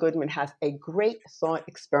Nelson Goodman has a great thought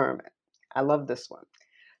experiment. I love this one.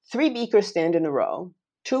 3 beakers stand in a row,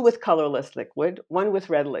 2 with colorless liquid, 1 with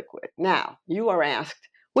red liquid. Now, you are asked,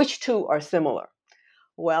 which 2 are similar?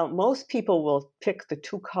 Well, most people will pick the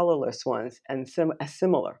 2 colorless ones as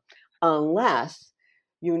similar, unless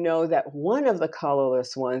you know that one of the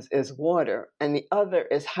colorless ones is water and the other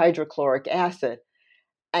is hydrochloric acid,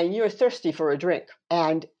 and you're thirsty for a drink.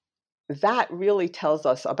 And that really tells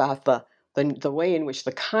us about the way in which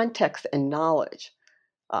the context and knowledge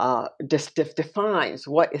defines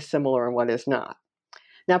what is similar and what is not.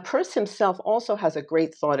 Now, Peirce himself also has a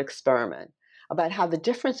great thought experiment about how the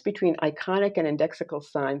difference between iconic and indexical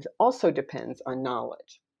signs also depends on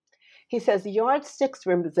knowledge. He says yardsticks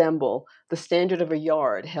resemble the standard of a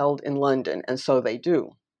yard held in London, and so they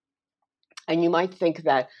do. And you might think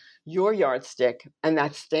that your yardstick and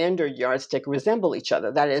that standard yardstick resemble each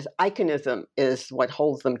other. That is, iconism is what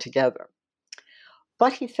holds them together.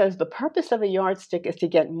 But he says the purpose of a yardstick is to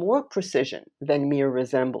get more precision than mere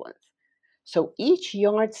resemblance. So each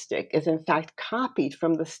yardstick is in fact copied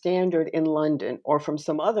from the standard in London or from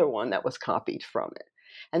some other one that was copied from it.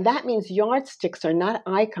 And that means yardsticks are not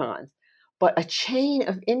icons, but a chain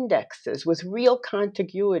of indexes with real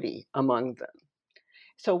contiguity among them.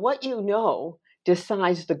 So what you know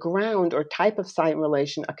decides the ground or type of sign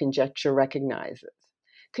relation a conjecture recognizes.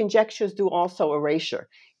 Conjectures do also erasure.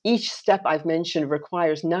 Each step I've mentioned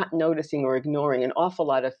requires not noticing or ignoring an awful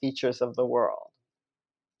lot of features of the world.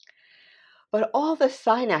 But all the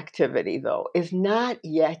sign activity, though, is not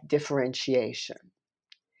yet differentiation.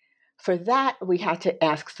 For that, we had to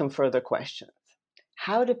ask some further questions.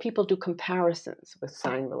 How do people do comparisons with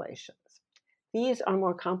sign relations? These are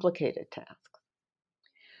more complicated tasks.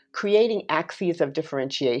 Creating axes of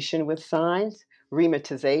differentiation with signs,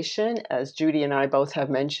 rematization, as Judy and I both have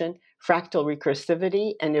mentioned, fractal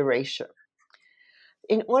recursivity, and erasure.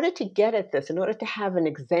 In order to get at this, in order to have an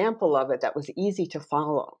example of it that was easy to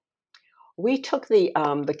follow, we took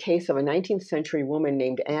the case of a 19th century woman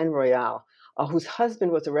named Anne Royal, whose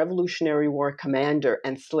husband was a Revolutionary War commander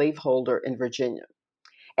and slaveholder in Virginia.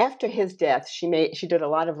 After his death, she did a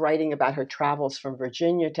lot of writing about her travels from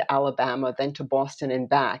Virginia to Alabama, then to Boston and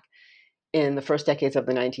back in the first decades of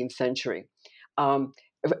the 19th century. And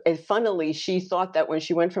funnily, she thought that when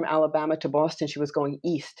she went from Alabama to Boston, she was going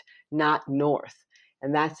east, not north.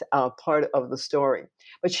 And that's part of the story.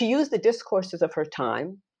 But she used the discourses of her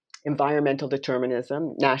time, environmental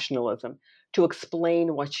determinism, nationalism, to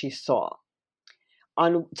explain what she saw.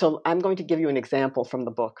 So I'm going to give you an example from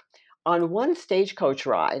the book. On one stagecoach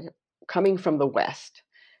ride, coming from the west,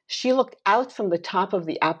 she looked out from the top of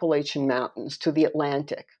the Appalachian Mountains to the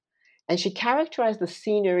Atlantic, and she characterized the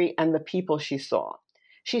scenery and the people she saw.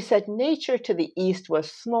 She said nature to the east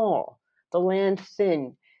was small, the land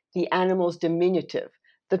thin, the animals diminutive,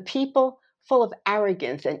 the people full of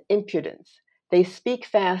arrogance and impudence. They speak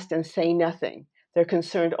fast and say nothing. They're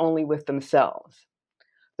concerned only with themselves.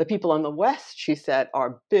 The people on the west, she said,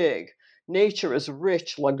 are big. Nature is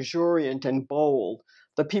rich, luxuriant, and bold.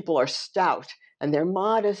 The people are stout, and they're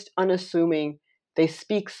modest, unassuming. They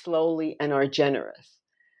speak slowly and are generous.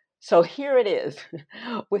 So here it is.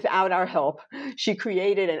 Without our help, she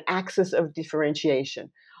created an axis of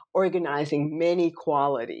differentiation, organizing many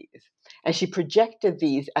qualities. And she projected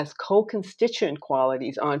these as co-constituent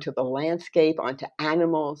qualities onto the landscape, onto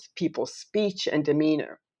animals, people's speech and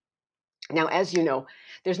demeanor. Now, as you know,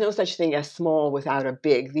 there's no such thing as small without a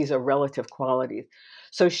big. These are relative qualities.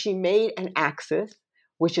 So she made an axis,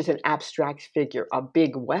 which is an abstract figure, a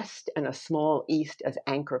big west and a small east as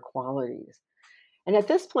anchor qualities. And at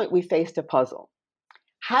this point, we faced a puzzle.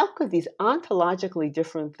 How could these ontologically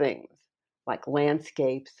different things, like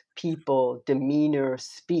landscapes, people, demeanor,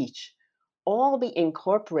 speech, all be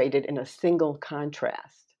incorporated in a single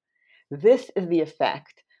contrast? This is the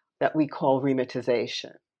effect that we call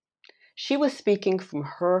rematization. She was speaking from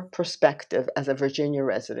her perspective as a Virginia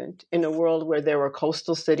resident in a world where there were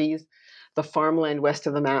coastal cities, the farmland west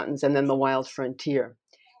of the mountains, and then the wild frontier.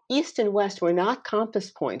 East and west were not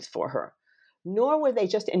compass points for her, nor were they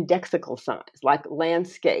just indexical signs, like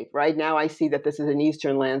landscape. Right now I see that this is an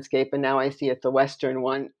eastern landscape, and now I see it's the western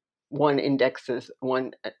one. One indexes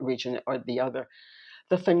one region or the other.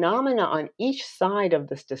 The phenomena on each side of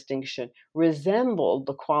this distinction resembled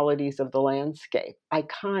the qualities of the landscape,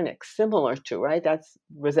 iconic, similar to, right? That's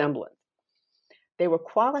resemblance. They were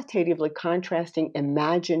qualitatively contrasting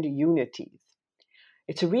imagined unities.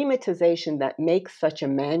 It's a rematization that makes such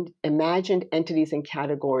imagined entities and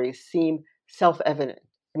categories seem self-evident.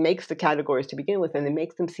 It makes the categories to begin with, and it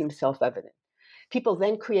makes them seem self-evident. People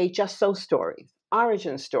then create just so stories,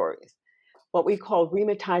 origin stories, what we call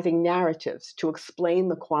rematizing narratives to explain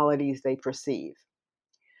the qualities they perceive.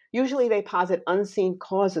 Usually they posit unseen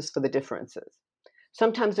causes for the differences.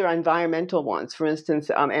 Sometimes there are environmental ones. For instance,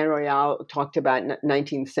 Anne Royal talked about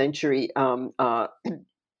 19th century, or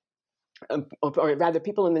rather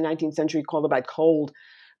people in the 19th century called about cold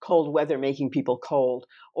weather making people cold.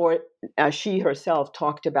 Or she herself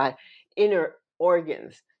talked about inner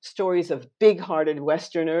organs, stories of big-hearted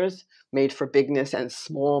Westerners made for bigness and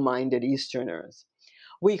small-minded Easterners.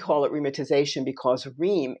 We call it rematization because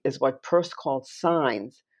reme is what Peirce called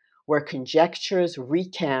signs, where conjectures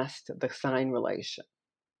recast the sign relation.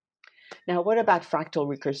 Now, what about fractal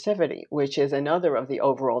recursivity, which is another of the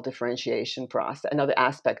overall differentiation process, another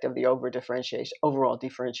aspect of the overall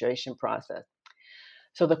differentiation process?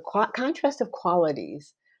 So the contrast of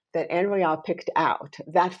qualities that Anne Royal picked out,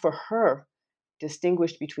 that for her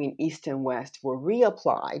distinguished between East and West, were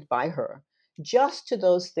reapplied by her just to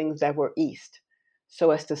those things that were East,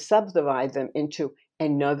 so as to subdivide them into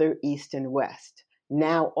another East and West,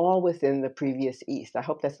 now all within the previous East. I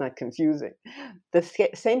hope that's not confusing. The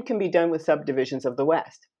same can be done with subdivisions of the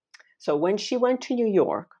West. So when she went to New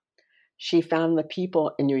York, she found the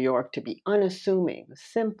people in New York to be unassuming,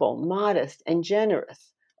 simple, modest, and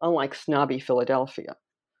generous, unlike snobby Philadelphia,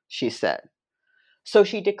 she said. So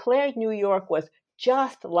she declared New York was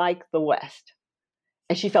just like the West,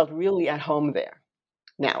 and she felt really at home there.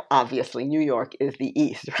 Now, obviously, New York is the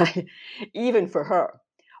East, right? Even for her.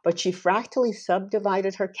 But she fractally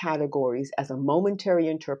subdivided her categories as a momentary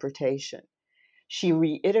interpretation. She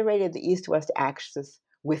reiterated the East-West axis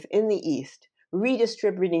within the East,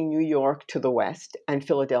 redistributing New York to the West and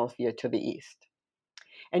Philadelphia to the East.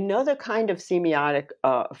 Another kind of fractal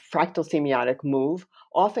semiotic move,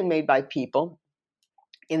 often made by people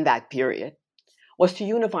in that period, was to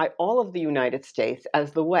unify all of the United States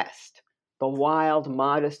as the West, the wild,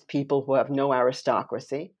 modest people who have no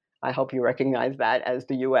aristocracy. I hope you recognize that as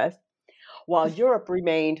the US, while Europe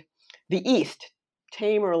remained the East,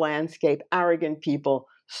 tamer landscape, arrogant people,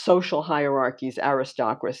 social hierarchies,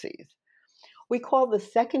 aristocracies. We call the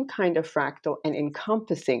second kind of fractal an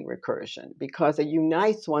encompassing recursion because it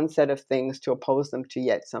unites one set of things to oppose them to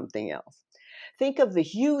yet something else. Think of the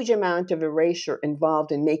huge amount of erasure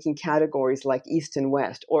involved in making categories like East and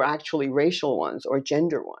West, or actually racial ones or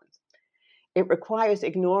gender ones. It requires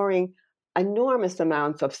ignoring enormous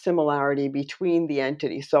amounts of similarity between the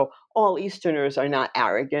entities. So all Easterners are not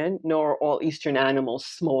arrogant, nor are all Eastern animals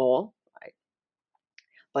small, right?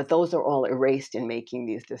 But those are all erased in making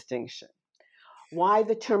these distinctions. Why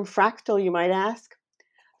the term fractal, you might ask?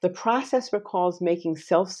 The process recalls making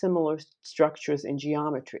self-similar structures in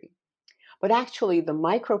geometry. But actually, the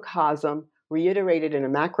microcosm reiterated in a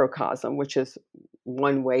macrocosm, which is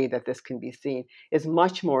one way that this can be seen, is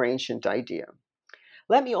much more ancient idea.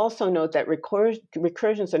 Let me also note that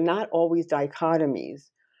recursions are not always dichotomies,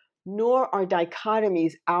 nor are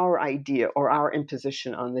dichotomies our idea or our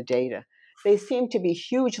imposition on the data. They seem to be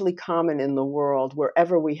hugely common in the world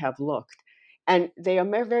wherever we have looked, and they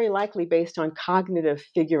are very likely based on cognitive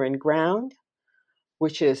figure and ground,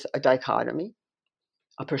 which is a dichotomy,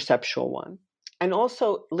 a perceptual one, and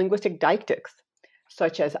also linguistic deictics,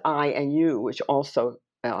 such as I and you, which also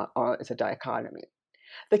is a dichotomy.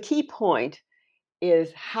 The key point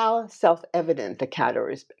is how self-evident the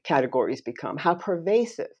categories become, how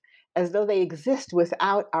pervasive, as though they exist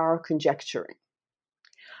without our conjecturing.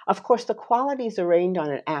 Of course, the qualities arranged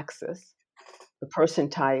on an axis, the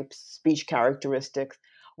person types, speech characteristics,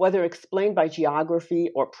 whether explained by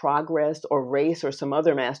geography or progress or race or some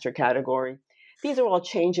other master category, these are all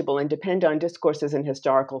changeable and depend on discourses and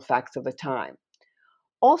historical facts of the time.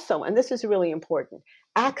 Also, and this is really important,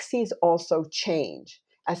 axes also change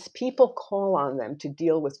as people call on them to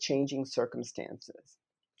deal with changing circumstances.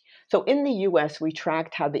 So in the US, we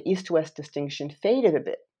tracked how the East-West distinction faded a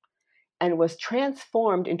bit and was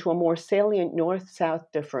transformed into a more salient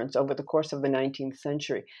North-South difference over the course of the 19th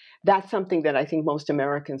century. That's something that I think most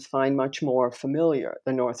Americans find much more familiar,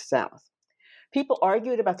 the North-South. People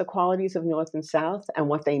argued about the qualities of North and South and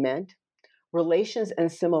what they meant. Relations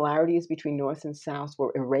and similarities between North and South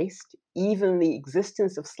were erased. Even the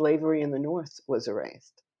existence of slavery in the North was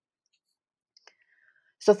erased.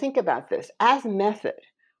 So think about this. As method,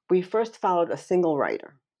 we first followed a single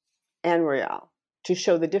writer, Anne Royal, to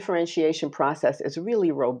show the differentiation process is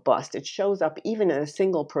really robust. It shows up even in a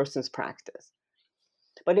single person's practice.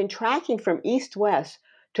 But in tracking from East-West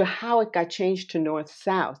to how it got changed to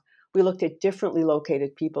North-South, we looked at differently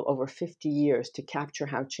located people over 50 years to capture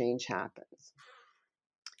how change happens.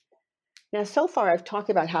 Now, so far, I've talked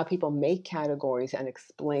about how people make categories and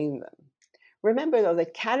explain them. Remember, though,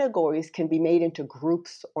 that categories can be made into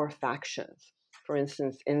groups or factions, for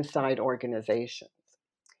instance, inside organizations.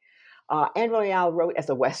 Anne Royal wrote as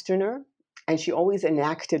a Westerner, and she always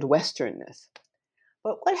enacted Westernness.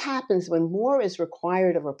 But what happens when more is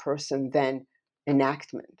required of a person than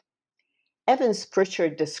enactment? Evans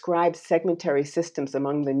Pritchard describes segmentary systems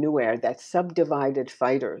among the Nuer that subdivided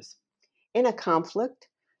fighters. In a conflict,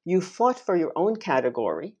 you fought for your own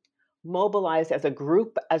category, mobilized as a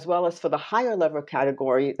group, as well as for the higher level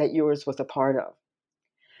category that yours was a part of.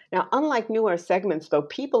 Now, unlike newer segments, though,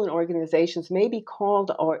 people and organizations may be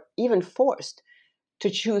called or even forced to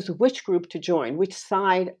choose which group to join, which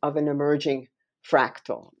side of an emerging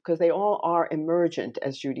fractal, because they all are emergent,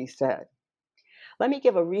 as Judy said. Let me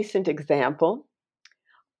give a recent example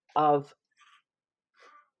of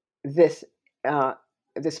this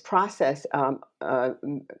process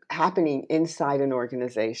happening inside an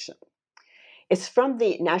organization. It's from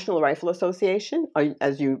the National Rifle Association,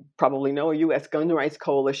 as you probably know, a U.S. gun rights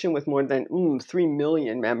coalition with more than 3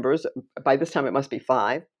 million members. By this time, it must be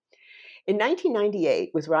 5. In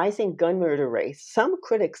 1998, with rising gun murder rates, some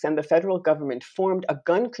critics and the federal government formed a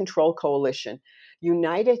gun control coalition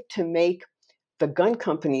united to make the gun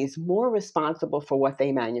companies more responsible for what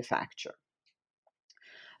they manufacture.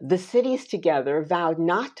 The cities together vowed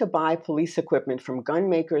not to buy police equipment from gun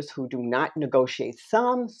makers who do not negotiate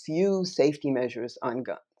some few safety measures on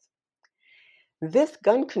guns. This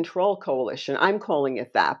gun control coalition, I'm calling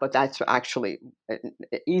it that, but that's actually an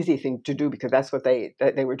easy thing to do because that's what they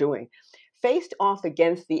were doing, faced off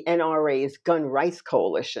against the NRA's gun rights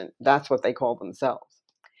coalition. That's what they call themselves.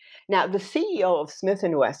 Now, the CEO of Smith &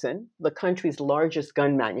 Wesson, the country's largest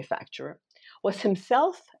gun manufacturer, was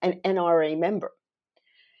himself an NRA member.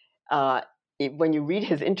 When you read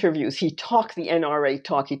his interviews, he talked the NRA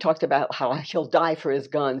talk. He talked about how he'll die for his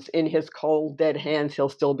guns. In his cold, dead hands, he'll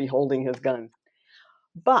still be holding his guns.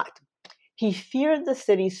 But he feared the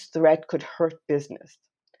city's threat could hurt business.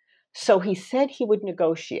 So he said he would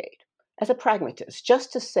negotiate as a pragmatist,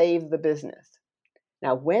 just to save the business.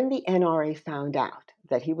 Now, when the NRA found out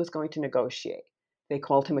that he was going to negotiate, they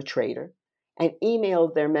called him a traitor and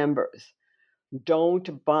emailed their members,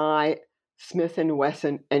 "Don't buy Smith &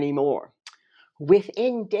 Wesson anymore."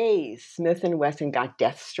 Within days, Smith & Wesson got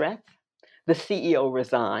death threats. The CEO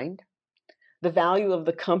resigned. The value of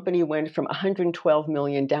the company went from $112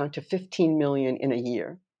 million down to $15 million in a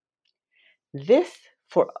year. This,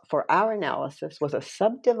 for our analysis, was a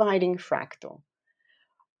subdividing fractal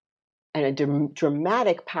and a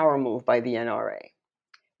dramatic power move by the NRA.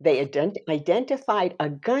 They identified a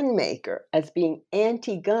gun maker as being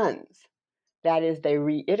anti-guns. That is, they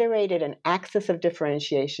reiterated an axis of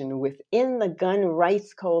differentiation within the gun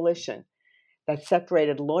rights coalition that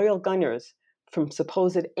separated loyal gunners from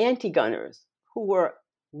supposed anti-gunners, who were,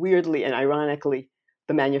 weirdly and ironically,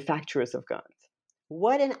 the manufacturers of guns.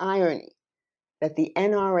 What an irony that the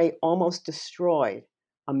NRA almost destroyed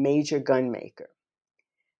a major gun maker.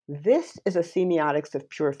 This is a semiotics of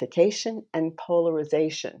purification and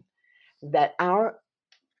polarization that our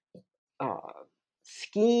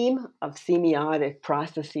scheme of semiotic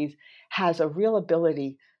processes has a real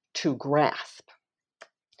ability to grasp.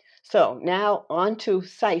 So now on to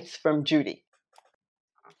cites from Judy.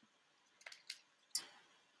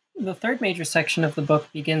 The third major section of the book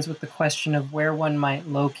begins with the question of where one might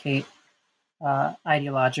locate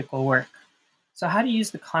ideological work. So how do you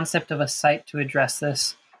use the concept of a site to address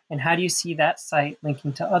this, and how do you see that site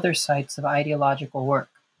linking to other sites of ideological work?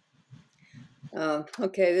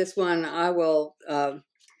 Okay, this one I will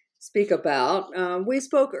speak about. We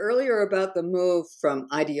spoke earlier about the move from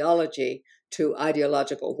ideology to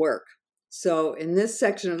ideological work. So in this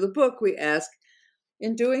section of the book, we ask,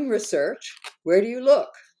 in doing research, where do you look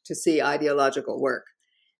to see ideological work?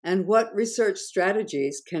 And what research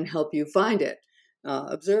strategies can help you find it,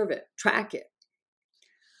 observe it, track it?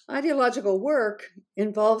 Ideological work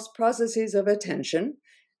involves processes of attention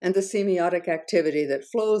and the semiotic activity that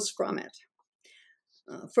flows from it.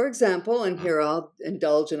 For example, and here I'll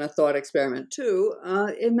indulge in a thought experiment too,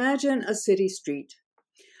 imagine a city street.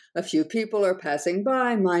 A few people are passing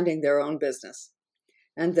by, minding their own business.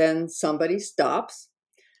 And then somebody stops,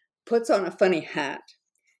 puts on a funny hat,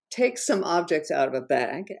 takes some objects out of a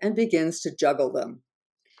bag, and begins to juggle them.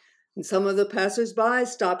 And some of the passers-by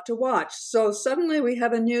stop to watch. So suddenly we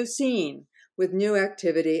have a new scene with new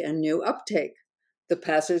activity and new uptake. The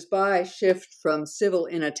passers-by shift from civil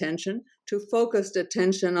inattention to focused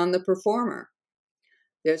attention on the performer.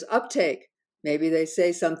 There's uptake. Maybe they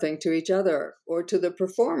say something to each other or to the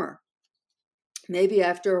performer. Maybe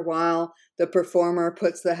after a while, the performer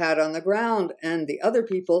puts the hat on the ground and the other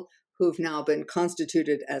people, who've now been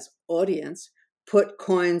constituted as audience, put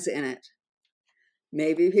coins in it.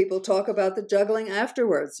 Maybe people talk about the juggling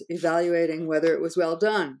afterwards, evaluating whether it was well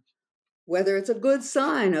done, whether it's a good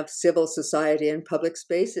sign of civil society and public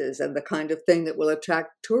spaces and the kind of thing that will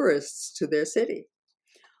attract tourists to their city.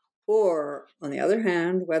 Or, on the other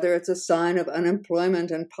hand, whether it's a sign of unemployment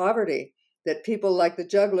and poverty, that people like the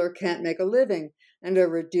juggler can't make a living and are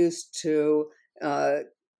reduced to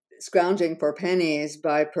scrounging for pennies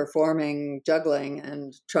by performing juggling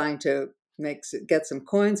and trying to get some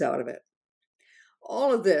coins out of it.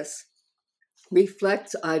 All of this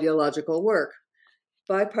reflects ideological work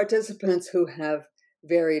by participants who have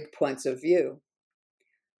varied points of view.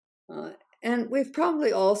 And we've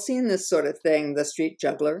probably all seen this sort of thing, the street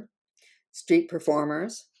juggler, street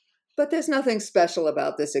performers, but there's nothing special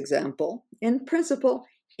about this example. In principle,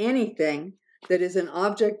 anything that is an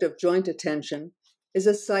object of joint attention is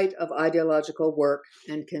a site of ideological work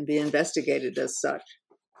and can be investigated as such.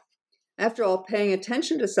 After all, paying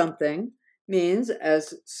attention to something means,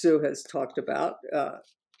 as Sue has talked about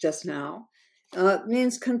just now,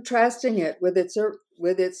 means contrasting it with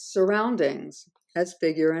its surroundings as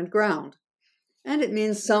figure and ground. And it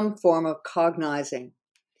means some form of cognizing.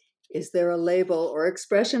 Is there a label or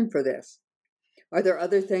expression for this? Are there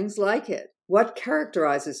other things like it? What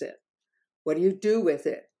characterizes it? What do you do with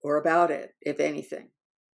it or about it, if anything?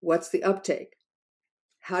 What's the uptake?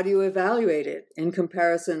 How do you evaluate it in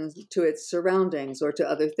comparison to its surroundings or to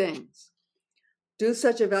other things? Do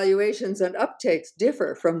such evaluations and uptakes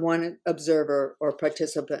differ from one observer or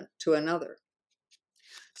participant to another?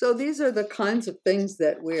 So these are the kinds of things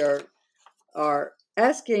that we are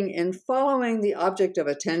asking in following the object of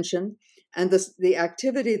attention and the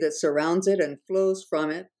activity that surrounds it and flows from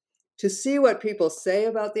it, to see what people say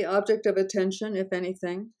about the object of attention, if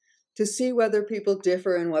anything, to see whether people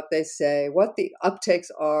differ in what they say, what the uptakes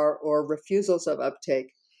are or refusals of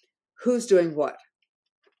uptake, who's doing what.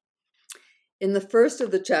 In the first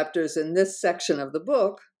of the chapters in this section of the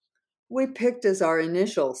book, we picked as our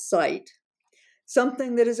initial site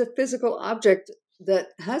something that is a physical object that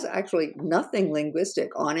has actually nothing linguistic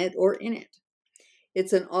on it or in it.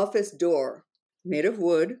 It's an office door made of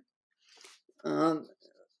wood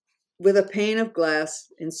with a pane of glass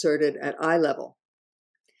inserted at eye level.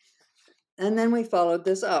 And then we followed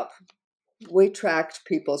this up. We tracked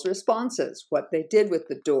people's responses, what they did with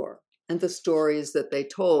the door, and the stories that they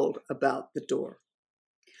told about the door.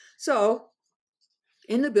 So,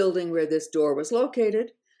 in the building where this door was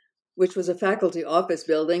located, which was a faculty office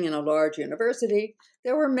building in a large university,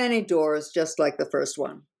 there were many doors just like the first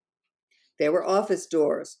one. They were office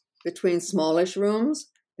doors between smallish rooms,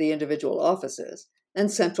 the individual offices, and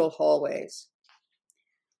central hallways.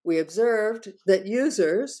 We observed that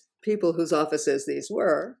users, people whose offices these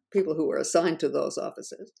were, people who were assigned to those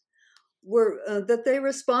offices, that they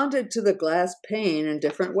responded to the glass pane in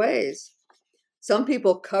different ways. Some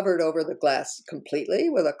people covered over the glass completely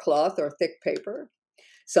with a cloth or thick paper.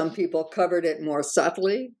 Some people covered it more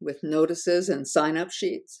subtly with notices and sign-up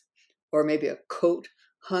sheets, or maybe a coat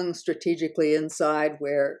hung strategically inside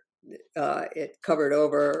where it covered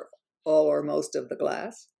over all or most of the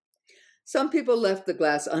glass. Some people left the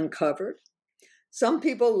glass uncovered. Some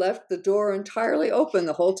people left the door entirely open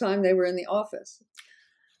the whole time they were in the office.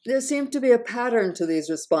 There seemed to be a pattern to these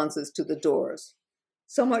responses to the doors,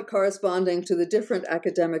 somewhat corresponding to the different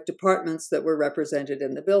academic departments that were represented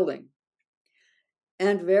in the building.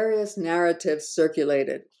 And various narratives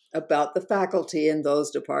circulated about the faculty in those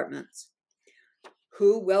departments,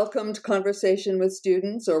 who welcomed conversation with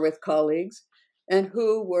students or with colleagues, and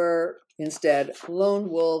who were instead lone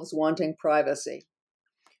wolves wanting privacy,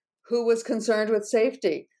 who was concerned with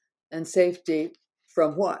safety, and safety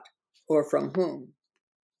from what or from whom.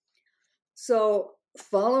 So,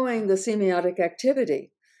 following the semiotic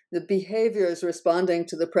activity, the behaviors responding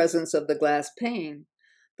to the presence of the glass pane,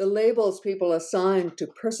 the labels people assigned to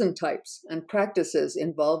person types and practices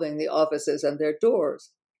involving the offices and their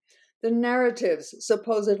doors, the narratives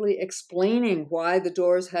supposedly explaining why the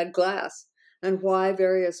doors had glass and why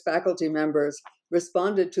various faculty members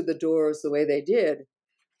responded to the doors the way they did,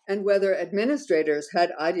 and whether administrators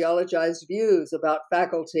had ideologized views about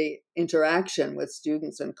faculty interaction with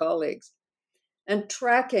students and colleagues, and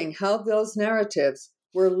tracking how those narratives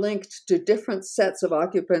were linked to different sets of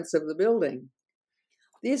occupants of the building.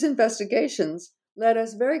 These investigations led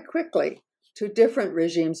us very quickly to different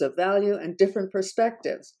regimes of value and different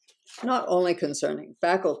perspectives, not only concerning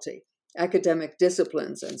faculty, academic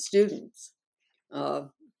disciplines, and students,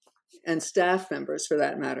 and staff members for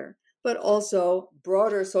that matter, but also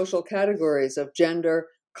broader social categories of gender,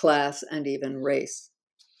 class, and even race.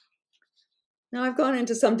 Now, I've gone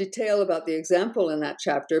into some detail about the example in that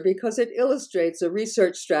chapter because it illustrates a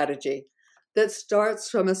research strategy that starts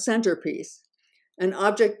from a centerpiece, an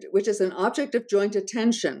object which is an object of joint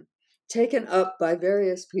attention taken up by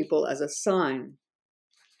various people as a sign.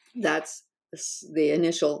 That's the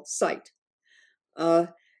initial site.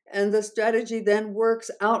 And the strategy then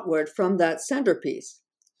works outward from that centerpiece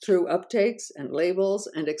through uptakes and labels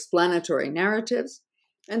and explanatory narratives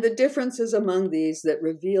and the differences among these that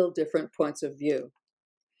reveal different points of view.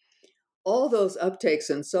 All those uptakes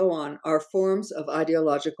and so on are forms of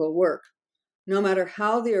ideological work, no matter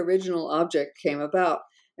how the original object came about.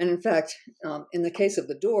 And in fact, in the case of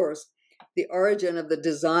the doors, the origin of the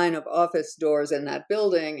design of office doors in that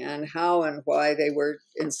building and how and why they were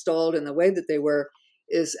installed in the way that they were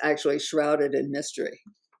is actually shrouded in mystery.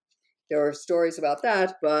 There are stories about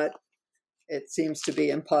that, but it seems to be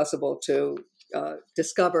impossible to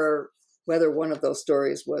discover whether one of those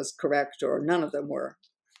stories was correct or none of them were.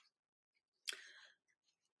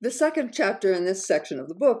 The second chapter in this section of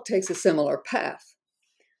the book takes a similar path,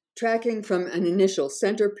 tracking from an initial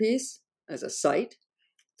centerpiece as a site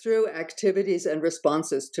through activities and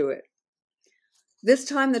responses to it. This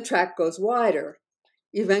time the track goes wider,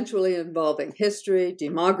 eventually involving history,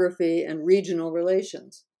 demography, and regional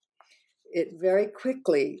relations. It very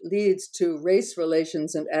quickly leads to race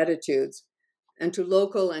relations and attitudes, and to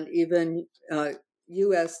local and even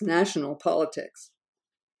U.S. national politics.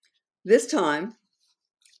 This time,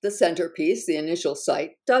 the centerpiece, the initial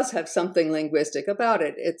site, does have something linguistic about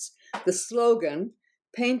it. It's the slogan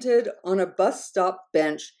painted on a bus stop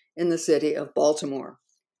bench in the city of Baltimore.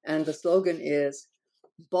 And the slogan is,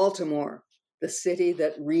 "Baltimore, the city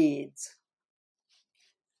that reads."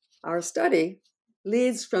 Our study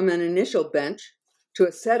leads from an initial bench to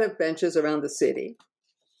a set of benches around the city,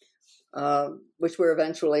 which were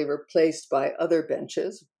eventually replaced by other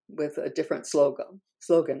benches with a different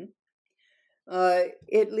slogan.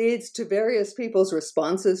 It leads to various people's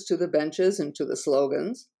responses to the benches and to the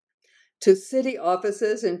slogans, to city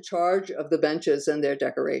offices in charge of the benches and their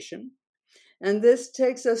decoration. And this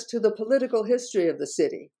takes us to the political history of the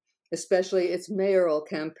city, especially its mayoral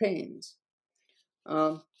campaigns.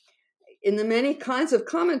 In the many kinds of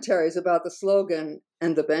commentaries about the slogan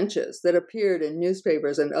and the benches that appeared in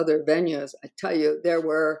newspapers and other venues, I tell you, there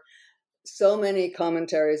were so many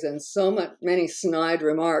commentaries and so many snide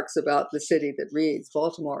remarks about the city that reads.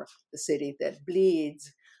 Baltimore, the city that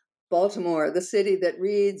bleeds. Baltimore, the city that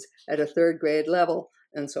reads at a third grade level,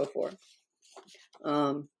 and so forth.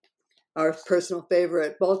 Our personal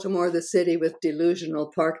favorite, Baltimore, the city with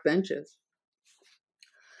delusional park benches.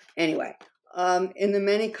 Anyway, in the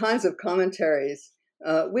many kinds of commentaries,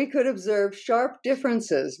 we could observe sharp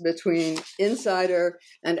differences between insider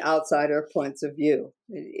and outsider points of view.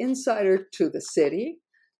 Insider to the city,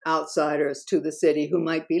 outsiders to the city who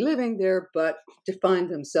might be living there but define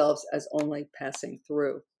themselves as only passing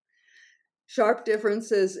through. Sharp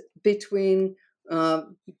differences between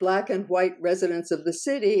Black and white residents of the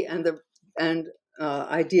city and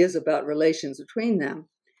ideas about relations between them,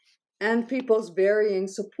 and people's varying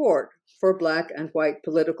support for Black and white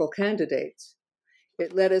political candidates.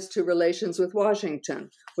 It led us to relations with Washington,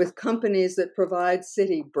 with companies that provide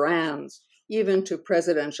city brands, even to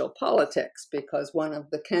presidential politics, because one of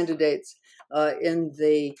the candidates in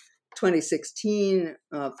the 2016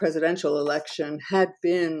 presidential election had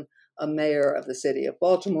been a mayor of the city of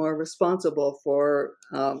Baltimore, responsible for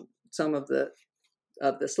some of the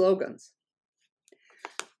slogans.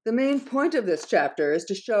 The main point of this chapter is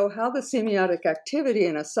to show how the semiotic activity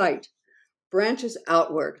in a site branches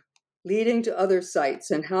outward, leading to other sites,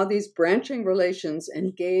 and how these branching relations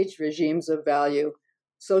engage regimes of value,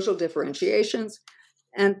 social differentiations,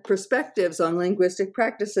 and perspectives on linguistic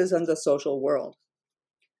practices and the social world.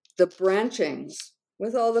 The branchings,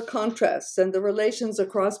 with all the contrasts and the relations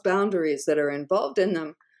across boundaries that are involved in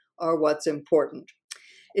them, are what's important.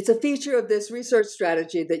 It's a feature of this research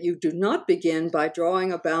strategy that you do not begin by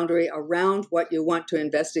drawing a boundary around what you want to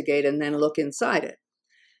investigate and then look inside it.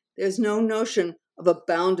 There's no notion of a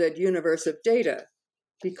bounded universe of data,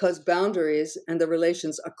 because boundaries and the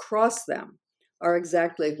relations across them are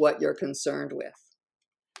exactly what you're concerned with.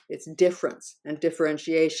 It's difference and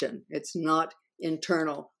differentiation. It's not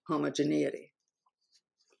internal homogeneity.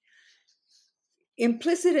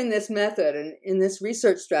 Implicit in this method and in this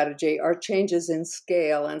research strategy are changes in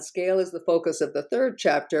scale, and scale is the focus of the third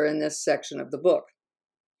chapter in this section of the book.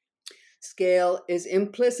 Scale is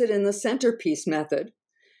implicit in the centerpiece method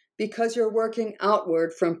because you're working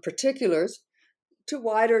outward from particulars to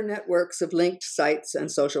wider networks of linked sites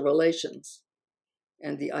and social relations,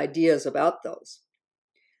 and the ideas about those.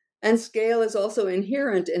 And scale is also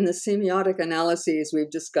inherent in the semiotic analyses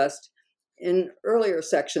we've discussed in earlier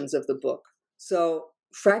sections of the book. So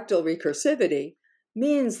fractal recursivity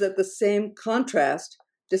means that the same contrast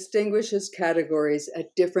distinguishes categories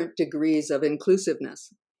at different degrees of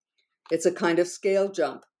inclusiveness. It's a kind of scale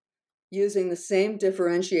jump, using the same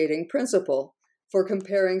differentiating principle for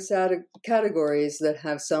comparing categories that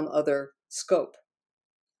have some other scope.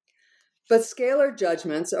 But scalar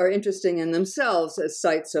judgments are interesting in themselves as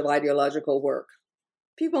sites of ideological work.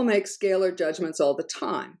 People make scalar judgments all the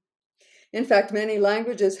time. In fact, many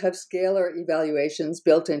languages have scalar evaluations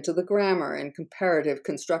built into the grammar and comparative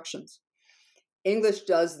constructions. English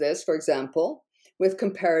does this, for example, with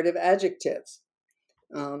comparative adjectives.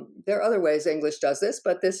 There are other ways English does this,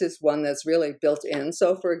 but this is one that's really built in.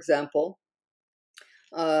 So, for example,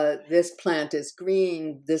 this plant is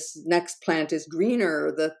green, this next plant is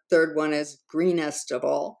greener, the third one is greenest of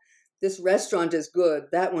all. This restaurant is good,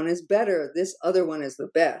 that one is better, this other one is the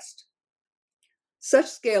best. Such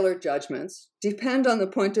scalar judgments depend on the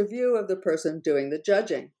point of view of the person doing the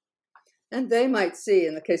judging. And they might see,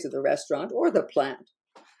 in the case of the restaurant or the plant,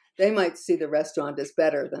 they might see the restaurant as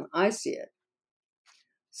better than I see it.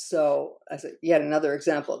 So, as yet another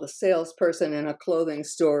example, the salesperson in a clothing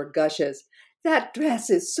store gushes, "That dress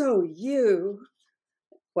is so you,"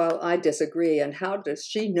 while I disagree, and how does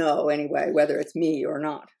she know anyway whether it's me or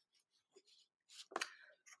not?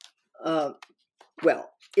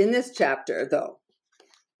 Well, in this chapter, though,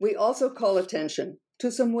 we also call attention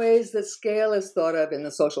to some ways that scale is thought of in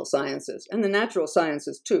the social sciences, and the natural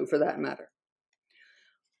sciences too, for that matter.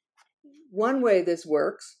 One way this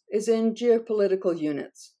works is in geopolitical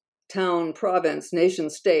units, town, province, nation,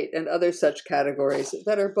 state, and other such categories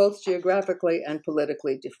that are both geographically and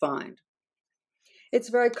politically defined. It's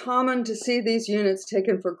very common to see these units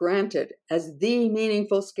taken for granted as the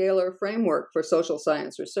meaningful scalar framework for social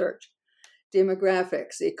science research.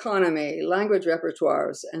 Demographics, economy, language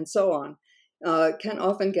repertoires, and so on can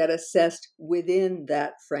often get assessed within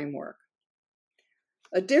that framework.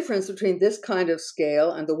 A difference between this kind of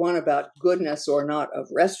scale and the one about goodness or not of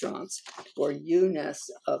restaurants, or you-ness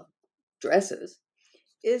of dresses,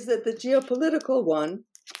 is that the geopolitical one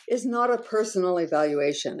is not a personal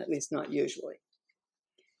evaluation, at least not usually.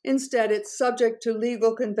 Instead, it's subject to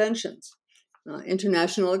legal conventions,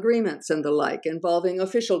 international agreements and the like, involving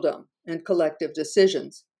officialdom and collective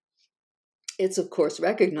decisions. It's, of course,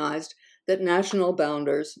 recognized that national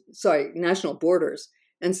borders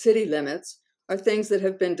and city limits are things that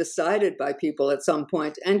have been decided by people at some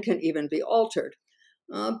point and can even be altered.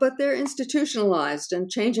 But they're institutionalized, and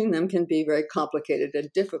changing them can be very complicated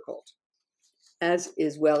and difficult, as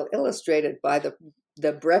is well illustrated by the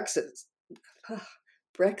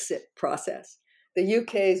Brexit process, the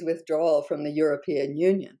UK's withdrawal from the European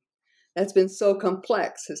Union. That's been so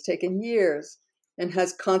complex, has taken years, and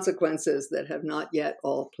has consequences that have not yet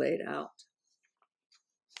all played out.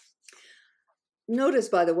 Notice,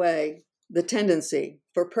 by the way, the tendency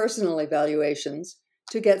for personal evaluations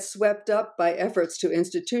to get swept up by efforts to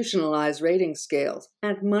institutionalize rating scales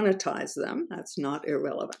and monetize them. That's not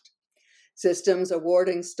irrelevant. Systems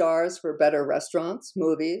awarding stars for better restaurants,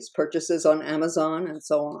 movies, purchases on Amazon, and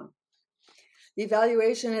so on.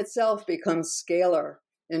 Evaluation itself becomes scalar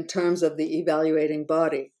in terms of the evaluating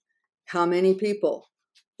body, how many people,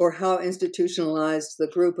 or how institutionalized the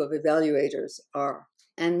group of evaluators are.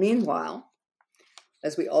 And meanwhile,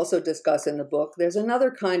 as we also discuss in the book, there's another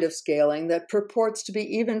kind of scaling that purports to be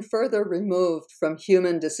even further removed from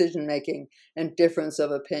human decision-making and difference of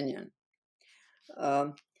opinion,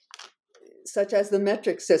 such as the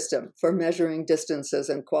metric system for measuring distances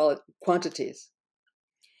and quantities.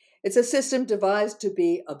 It's a system devised to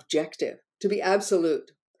be objective, to be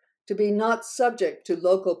absolute, to be not subject to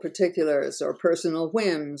local particulars or personal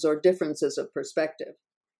whims or differences of perspective.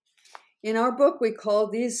 In our book, we call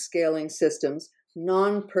these scaling systems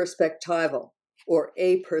non-perspectival or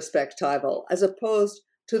aperspectival, as opposed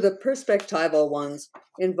to the perspectival ones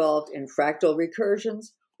involved in fractal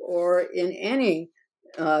recursions or in any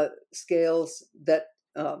scales that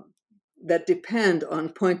depend on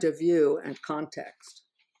point of view and context.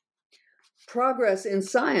 Progress in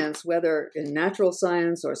science, whether in natural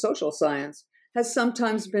science or social science, has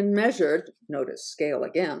sometimes been measured, notice scale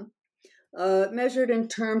again, measured in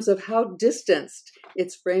terms of how distanced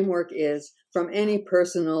its framework is from any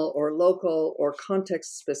personal or local or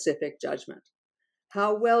context-specific judgment.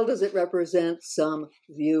 How well does it represent some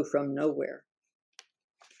view from nowhere?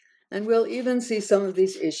 And we'll even see some of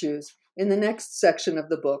these issues in the next section of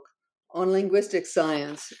the book on linguistic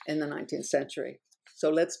science in the 19th century. So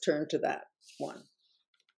let's turn to that one.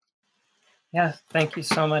 Yeah, thank you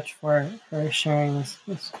so much for sharing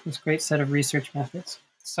this great set of research methods.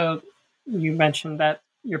 So you mentioned that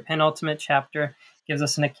your penultimate chapter gives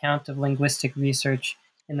us an account of linguistic research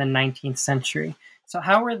in the 19th century. So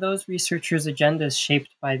how were those researchers' agendas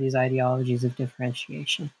shaped by these ideologies of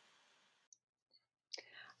differentiation?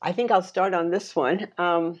 I think I'll start on this one.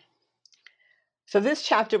 So this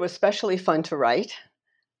chapter was especially fun to write.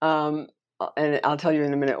 and I'll tell you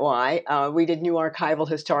in a minute why. We did new archival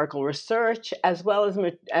historical research, as well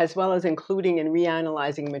as including and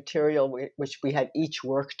reanalyzing material which we had each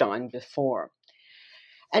worked on before.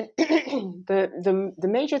 And the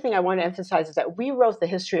major thing I want to emphasize is that we wrote the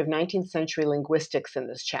history of 19th century linguistics in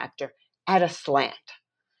this chapter at a slant.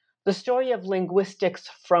 The story of linguistics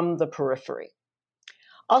from the periphery.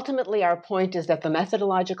 Ultimately, our point is that the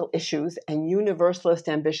methodological issues and universalist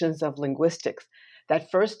ambitions of linguistics that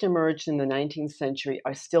first emerged in the 19th century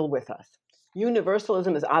are still with us.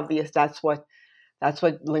 Universalism is obvious. That's what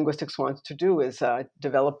linguistics wants to do, is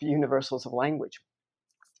develop universals of language.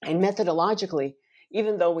 And methodologically,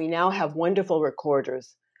 even though we now have wonderful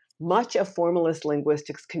recorders, much of formalist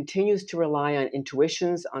linguistics continues to rely on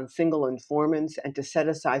intuitions, on single informants, and to set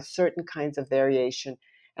aside certain kinds of variation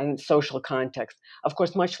and social context. Of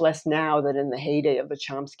course, much less now than in the heyday of the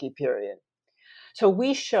Chomsky period. So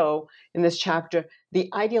we show in this chapter the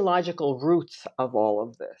ideological roots of all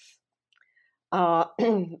of this.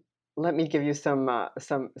 Let me give you some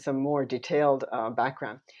more detailed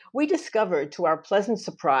background. We discovered, to our pleasant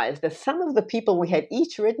surprise, that some of the people we had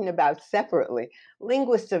each written about separately,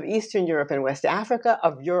 linguists of Eastern Europe and West Africa,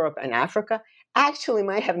 of Europe and Africa, actually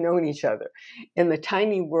might have known each other in the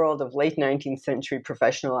tiny world of late 19th century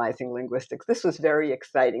professionalizing linguistics. This was very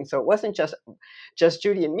exciting. So it wasn't just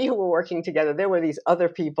Judy and me who were working together. There were these other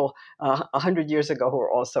people 100 years ago who were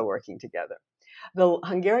also working together. The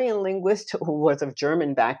Hungarian linguist who was of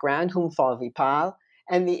German background, Huncfalvy Pál,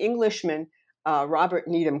 and the Englishman Robert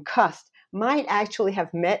Needham Cust might actually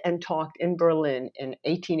have met and talked in Berlin in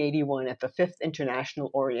 1881 at the Fifth International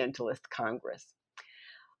Orientalist Congress.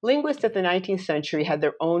 Linguists of the 19th century had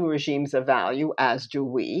their own regimes of value, as do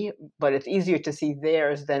we, but it's easier to see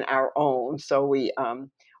theirs than our own, so we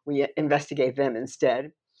investigate them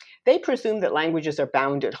instead. They presume that languages are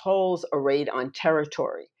bounded wholes arrayed on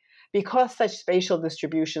territory. Because such spatial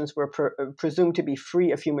distributions were presumed to be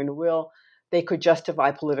free of human will, they could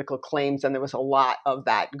justify political claims, and there was a lot of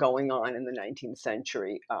that going on in the 19th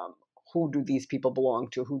century. Who do these people belong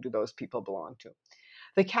to? Who do those people belong to?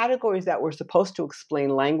 The categories that were supposed to explain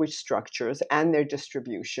language structures and their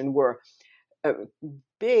distribution were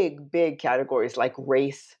big categories like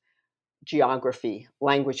race, geography,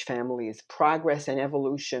 language families, progress and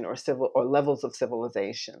evolution, or levels of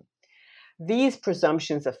civilization. These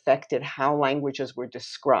presumptions affected how languages were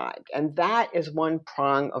described, and that is one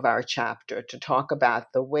prong of our chapter, to talk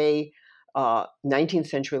about the way 19th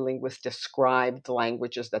century linguists described the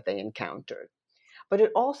languages that they encountered. But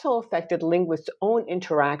it also affected linguists' own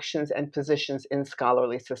interactions and positions in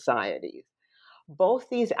scholarly societies. Both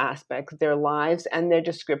these aspects, their lives and their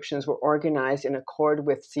descriptions, were organized in accord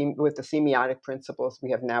with the semiotic principles we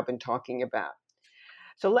have now been talking about.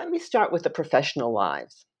 So let me start with the professional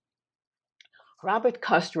lives. Robert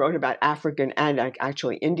Cust wrote about African and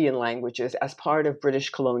actually Indian languages as part of British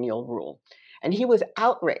colonial rule, and he was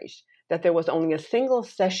outraged that there was only a single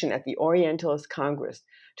session at the Orientalist Congress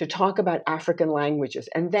to talk about African languages,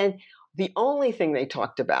 and then the only thing they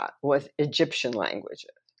talked about was Egyptian languages.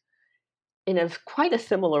 In quite a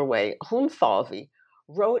similar way, Huncfalvy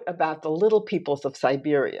wrote about the little peoples of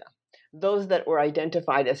Siberia, those that were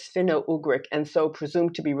identified as Finno-Ugric and so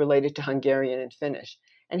presumed to be related to Hungarian and Finnish.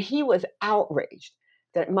 And he was outraged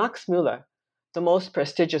that Max Müller, the most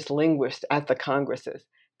prestigious linguist at the Congresses,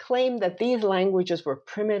 claimed that these languages were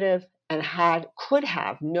primitive and could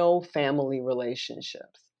have no family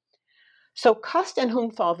relationships. So Cust and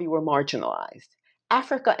Huncfalvy were marginalized.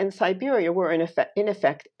 Africa and Siberia were in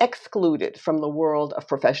effect excluded from the world of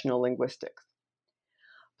professional linguistics.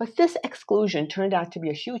 But this exclusion turned out to be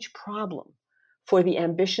a huge problem for the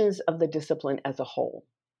ambitions of the discipline as a whole.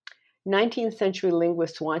 19th century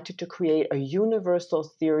linguists wanted to create a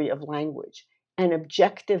universal theory of language, an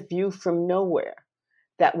objective view from nowhere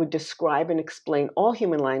that would describe and explain all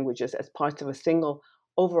human languages as parts of a single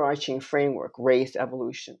overarching framework, race,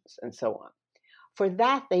 evolutions, and so on. For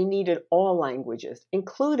that, they needed all languages,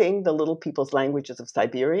 including the little people's languages of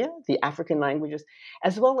Siberia, the African languages,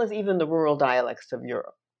 as well as even the rural dialects of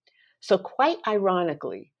Europe. So quite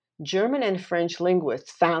ironically, German and French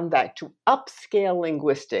linguists found that to upscale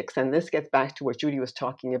linguistics, and this gets back to what Judy was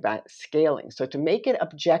talking about, scaling. So to make it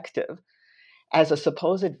objective as a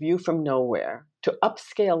supposed view from nowhere, to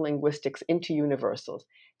upscale linguistics into universals,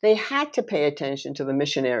 they had to pay attention to the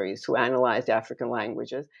missionaries who analyzed African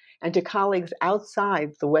languages and to colleagues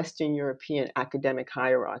outside the Western European academic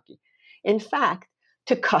hierarchy. In fact,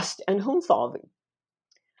 to Cust and Huncfalvy.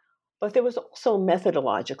 But there was also a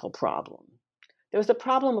methodological problem. There was a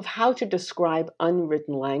problem of how to describe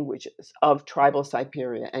unwritten languages of tribal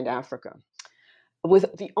Siberia and Africa.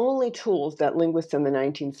 with the only tools that linguists in the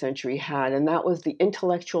 19th century had, and that was the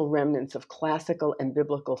intellectual remnants of classical and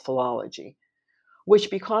biblical philology,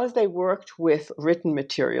 which, because they worked with written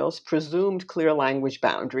materials, presumed clear language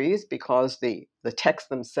boundaries because the texts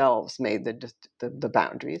themselves made the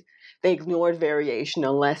boundaries. They ignored variation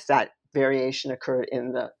unless that variation occurred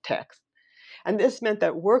in the text. And this meant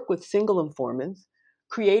that work with single informants,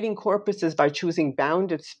 creating corpuses by choosing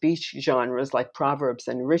bounded speech genres like proverbs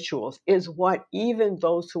and rituals, is what even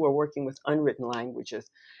those who are working with unwritten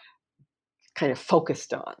languages kind of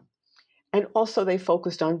focused on. And also they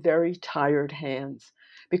focused on very tired hands,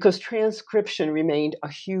 because transcription remained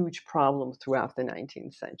a huge problem throughout the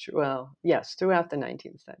 19th century. Well, yes, throughout the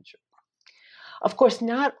 19th century. Of course,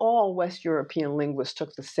 not all West European linguists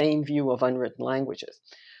took the same view of unwritten languages.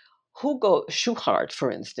 Hugo Schuchart, for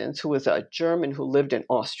instance, who was a German who lived in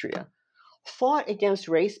Austria, fought against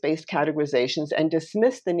race-based categorizations and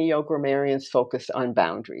dismissed the neo-grammarians' focus on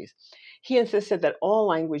boundaries. He insisted that all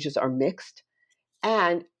languages are mixed,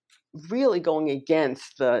 and really going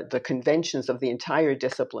against the conventions of the entire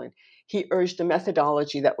discipline, he urged a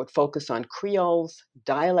methodology that would focus on creoles,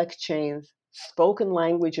 dialect chains, spoken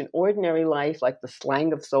language in ordinary life like the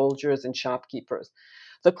slang of soldiers and shopkeepers,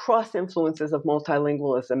 the cross influences of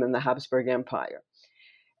multilingualism in the Habsburg Empire.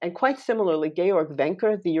 And quite similarly, Georg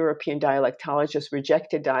Wencker, the European dialectologist,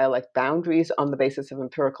 rejected dialect boundaries on the basis of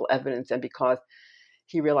empirical evidence and because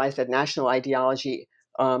he realized that national ideology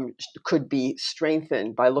could be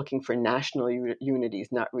strengthened by looking for national unities,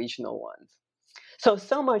 not regional ones.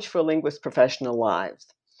 So much for linguist professional lives.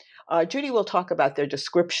 Judy will talk about their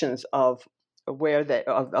descriptions of where they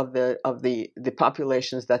of the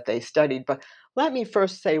populations that they studied, but let me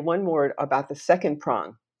first say one word about the second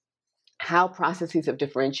prong, how processes of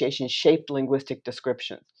differentiation shaped linguistic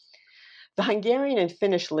descriptions. The Hungarian and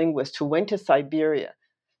Finnish linguists who went to Siberia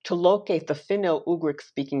to locate the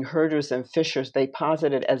Finno-Ugric-speaking herders and fishers they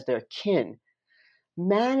posited as their kin,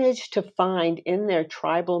 managed to find in their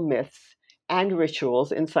tribal myths and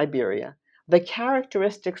rituals in Siberia the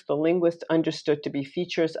characteristics the linguists understood to be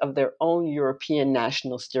features of their own European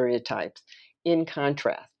national stereotypes. In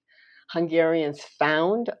contrast, Hungarians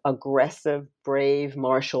found aggressive, brave,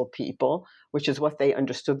 martial people, which is what they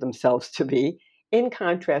understood themselves to be, in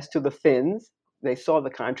contrast to the Finns. They saw the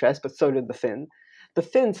contrast, but so did the Finns. The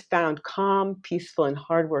Finns found calm, peaceful, and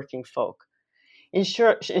hardworking folk. In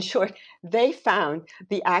short, they found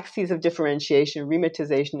the axes of differentiation,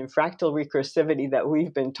 rematization, and fractal recursivity that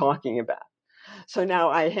we've been talking about. So now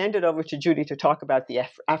I hand it over to Judy to talk about the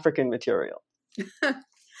African material.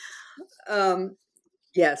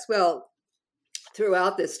 Yes, well,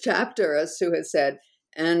 throughout this chapter, as Sue has said,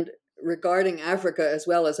 and regarding Africa as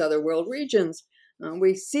well as other world regions,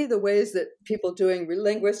 we see the ways that people doing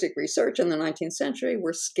linguistic research in the 19th century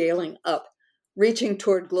were scaling up, reaching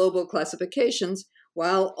toward global classifications,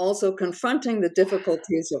 while also confronting the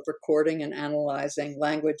difficulties of recording and analyzing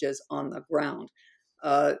languages on the ground.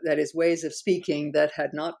 That is, ways of speaking that had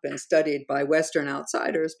not been studied by Western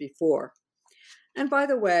outsiders before. And by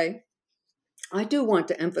the way, I do want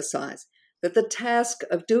to emphasize that the task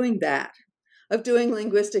of doing that, of doing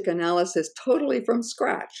linguistic analysis totally from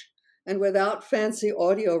scratch and without fancy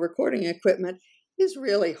audio recording equipment, is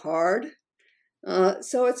really hard.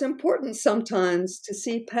 So it's important sometimes to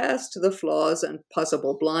see past the flaws and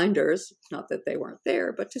possible blinders, not that they weren't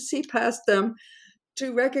there, but to see past them,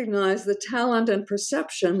 to recognize the talent and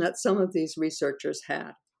perception that some of these researchers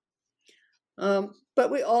had. But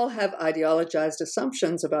we all have ideologized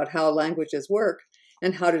assumptions about how languages work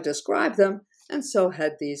and how to describe them, and so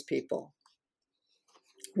had these people.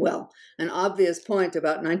 Well, an obvious point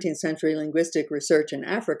about 19th century linguistic research in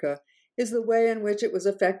Africa is the way in which it was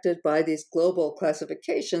affected by these global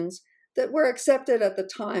classifications that were accepted at the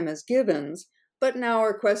time as givens, but now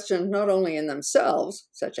are questioned not only in themselves,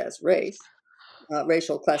 such as race,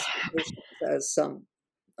 racial classifications as some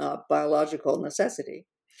biological necessity,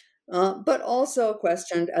 but also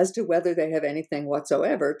questioned as to whether they have anything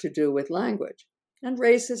whatsoever to do with language. And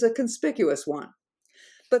race is a conspicuous one.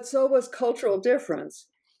 But so was cultural difference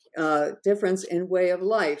in way of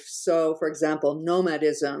life. So, for example,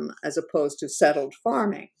 nomadism as opposed to settled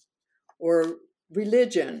farming, or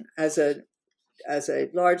religion as a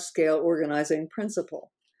large-scale organizing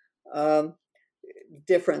principle.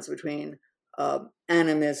 Difference between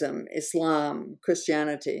animism, Islam,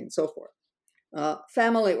 Christianity, and so forth.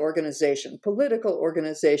 Family organization, political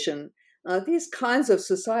organization, these kinds of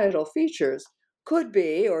societal features could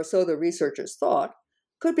be, or so the researchers thought,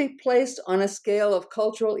 could be placed on a scale of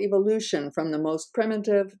cultural evolution from the most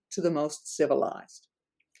primitive to the most civilized.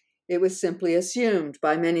 It was simply assumed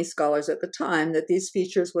by many scholars at the time that these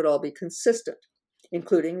features would all be consistent.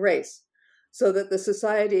 including race, so that the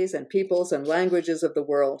societies and peoples and languages of the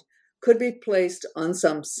world could be placed on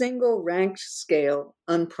some single ranked scale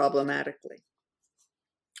unproblematically.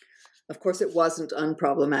 Of course, it wasn't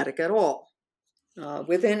unproblematic at all.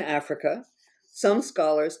 Within Africa, some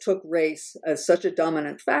scholars took race as such a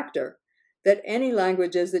dominant factor that any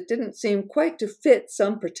languages that didn't seem quite to fit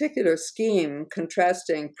some particular scheme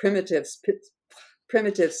contrasting primitive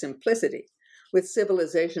simplicity with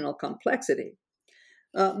civilizational complexity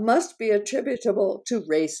must be attributable to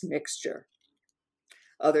race mixture.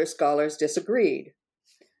 Other scholars disagreed.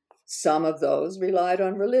 Some of those relied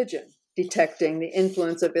on religion, detecting the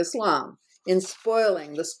influence of Islam in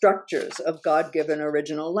spoiling the structures of God-given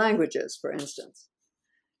original languages, for instance.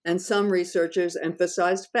 And some researchers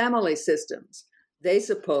emphasized family systems. They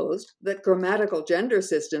supposed that grammatical gender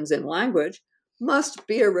systems in language must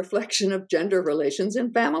be a reflection of gender relations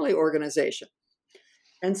in family organization.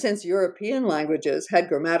 And since European languages had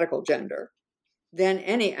grammatical gender, then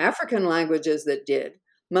any African languages that did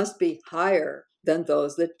must be higher than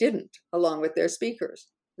those that didn't, along with their speakers,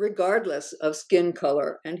 regardless of skin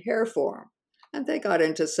color and hair form. And they got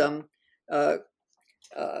into some, they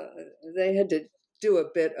had to do a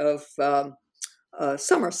bit of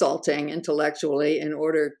somersaulting intellectually in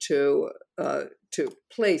order to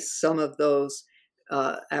place some of those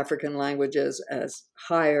African languages as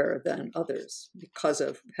higher than others because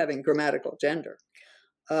of having grammatical gender.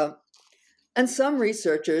 And some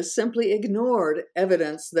researchers simply ignored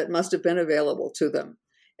evidence that must have been available to them,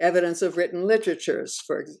 evidence of written literatures,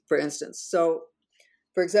 for instance. So,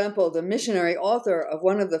 for example, the missionary author of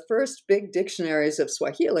one of the first big dictionaries of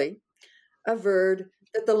Swahili averred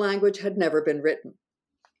that the language had never been written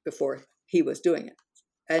before he was doing it.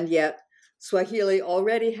 And yet, Swahili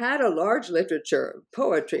already had a large literature,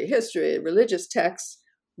 poetry, history, religious texts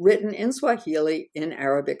written in Swahili in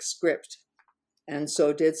Arabic script. And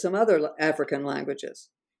so did some other African languages.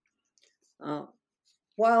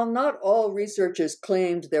 While not all researchers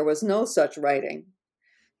claimed there was no such writing,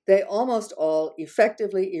 they almost all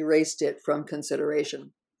effectively erased it from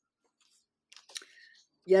consideration.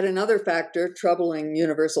 Yet another factor troubling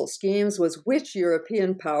universal schemes was which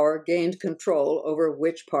European power gained control over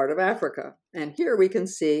which part of Africa. And here we can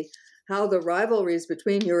see how the rivalries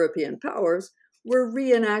between European powers were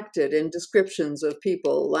reenacted in descriptions of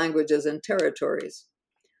people, languages, and territories.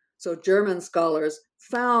 So German scholars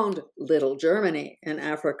found Little Germany in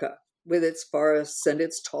Africa, with its forests and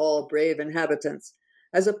its tall, brave inhabitants,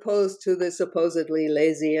 as opposed to the supposedly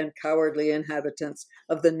lazy and cowardly inhabitants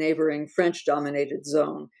of the neighboring French-dominated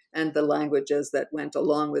zone and the languages that went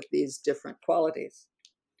along with these different qualities.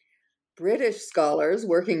 British scholars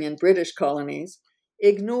working in British colonies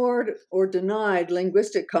ignored or denied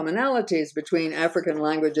linguistic commonalities between African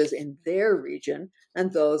languages in their region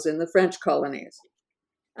and those in the French colonies.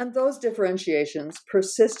 And those differentiations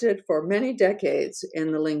persisted for many decades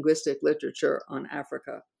in the linguistic literature on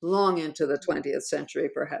Africa, long into the 20th century,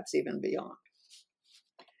 perhaps even beyond.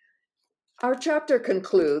 Our chapter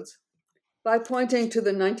concludes by pointing to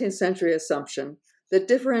the 19th century assumption that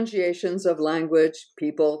differentiations of language,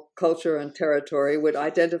 people, culture, and territory would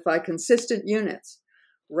identify consistent units,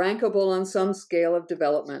 rankable on some scale of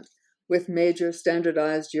development, with major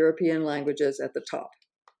standardized European languages at the top.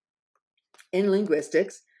 In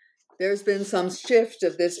linguistics, there's been some shift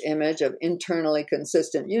of this image of internally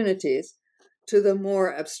consistent unities to the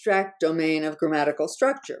more abstract domain of grammatical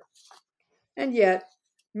structure. And yet,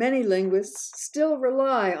 many linguists still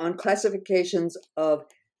rely on classifications of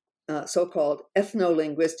so-called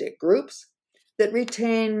ethno-linguistic groups that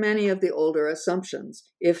retain many of the older assumptions,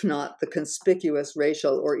 if not the conspicuous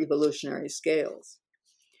racial or evolutionary scales.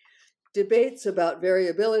 Debates about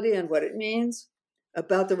variability and what it means,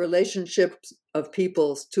 about the relationships of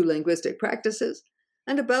peoples to linguistic practices,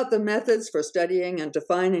 and about the methods for studying and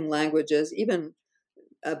defining languages, even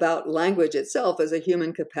about language itself as a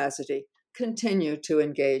human capacity, continue to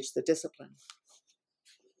engage the discipline.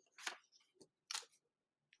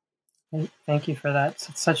 Thank you for that.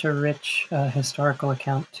 It's such a rich historical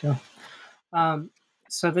account, too.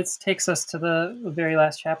 So this takes us to the very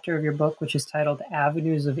last chapter of your book, which is titled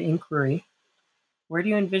Avenues of Inquiry. Where do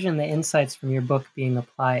you envision the insights from your book being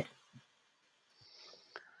applied?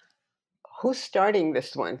 Who's starting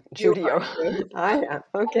this one? Judy. I am.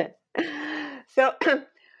 Okay.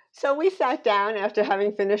 So we sat down after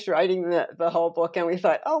having finished writing the whole book, and we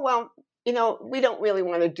thought, oh, well, we don't really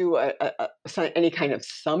want to do any kind of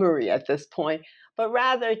summary at this point, but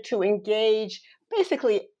rather to engage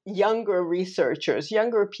basically younger researchers,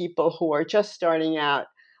 younger people who are just starting out,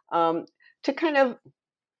 to kind of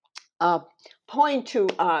point to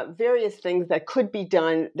various things that could be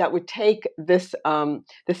done that would take this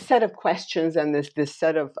set of questions and this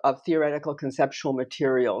set of theoretical conceptual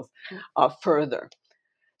materials further.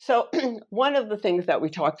 So one of the things that we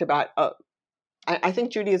talked about, I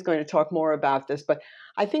think Judy is going to talk more about this, but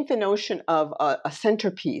I think the notion of a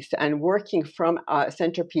centerpiece and working from a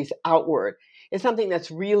centerpiece outward is something that's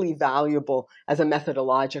really valuable as a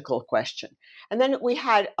methodological question. And then we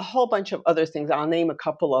had a whole bunch of other things. I'll name a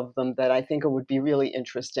couple of them that I think would be really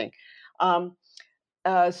interesting.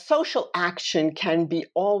 Social action can be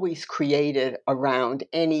always created around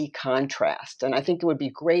any contrast. And I think it would be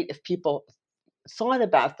great if people thought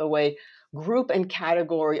about the way group and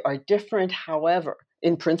category are different, however,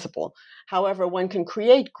 in principle. However, one can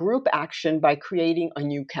create group action by creating a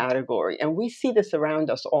new category. And we see this around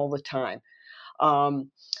us all the time.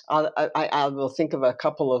 I will think of a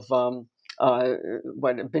couple of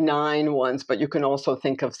benign ones, but you can also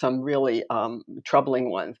think of some really troubling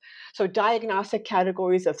ones. So diagnostic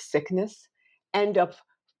categories of sickness end up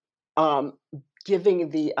giving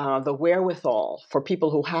the wherewithal for people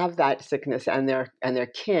who have that sickness and their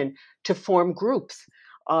kin to form groups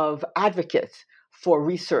of advocates for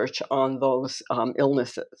research on those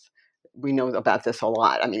illnesses. We know about this a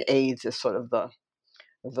lot. I mean, AIDS is sort of the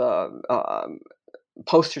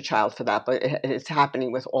poster child for that, but it's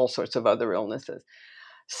happening with all sorts of other illnesses.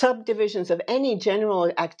 Subdivisions of any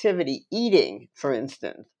general activity, eating, for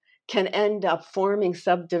instance, can end up forming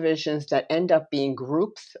subdivisions that end up being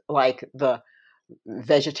groups like the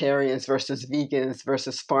vegetarians versus vegans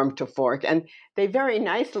versus farm to fork. And they very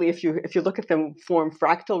nicely, if you look at them, form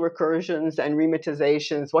fractal recursions and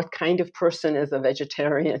remetizations. What kind of person is a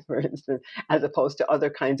vegetarian, for instance, as opposed to other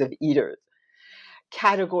kinds of eaters?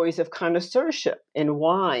 Categories of connoisseurship in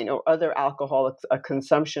wine or other alcoholic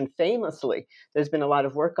consumption. Famously, there's been a lot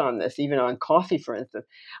of work on this, even on coffee, for instance,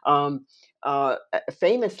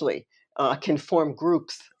 famously can form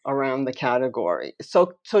groups around the category.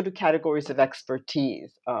 So do categories of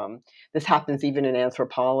expertise. This happens even in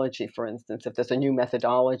anthropology, for instance. If there's a new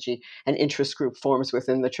methodology, an interest group forms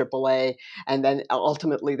within the AAA, and then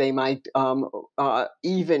ultimately they might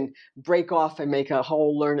even break off and make a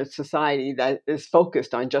whole learned society that is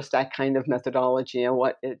focused on just that kind of methodology and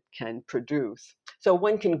what it can produce. So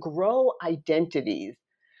one can grow identities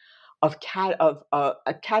of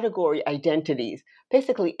category identities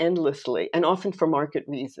basically endlessly, and often for market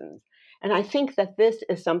reasons. And I think that this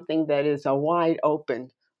is something that is a wide open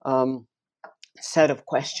set of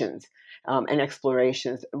questions and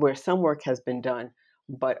explorations where some work has been done,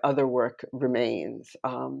 but other work remains.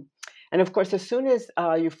 And of course, as soon as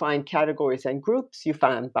you find categories and groups, you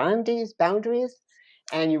find boundaries,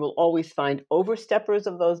 and you will always find oversteppers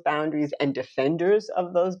of those boundaries and defenders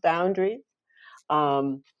of those boundaries.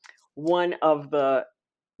 One of the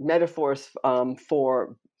metaphors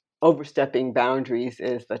for overstepping boundaries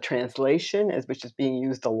is the translation, which is being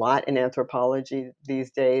used a lot in anthropology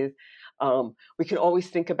these days. We can always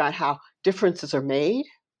think about how differences are made,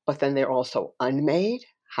 but then they're also unmade.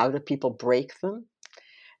 How do people break them?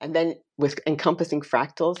 And then with encompassing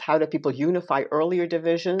fractals, how do people unify earlier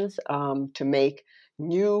divisions to make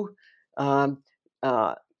new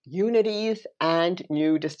unities and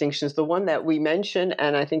new distinctions? The one that we mention,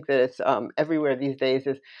 and I think that it's everywhere these days,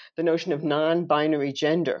 is the notion of non-binary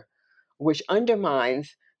gender, which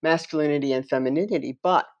undermines masculinity and femininity.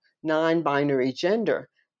 But non-binary gender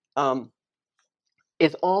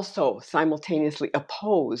is also simultaneously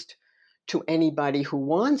opposed to anybody who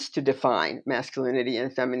wants to define masculinity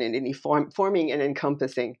and femininity, forming and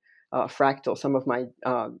encompassing fractal. Some of my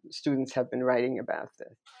students have been writing about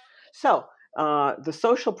this. So the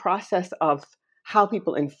social process of how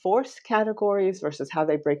people enforce categories versus how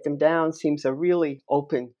they break them down seems a really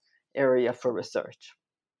open area for research.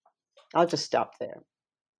 I'll just stop there.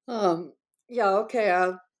 Okay.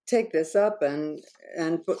 I'll take this up and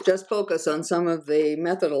just focus on some of the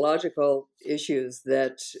methodological issues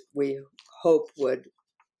that we hope would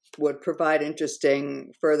provide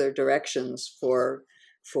interesting further directions for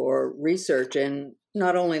research in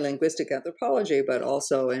not only linguistic anthropology, but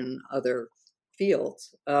also in other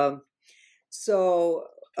fields.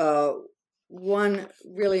 One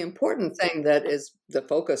really important thing that is the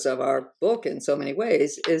focus of our book in so many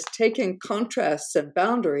ways is taking contrasts and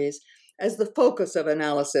boundaries as the focus of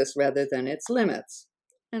analysis rather than its limits.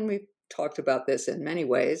 And we've talked about this in many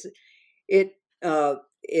ways. It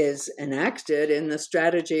is enacted in the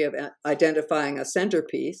strategy of identifying a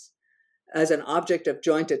centerpiece as an object of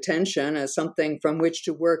joint attention, as something from which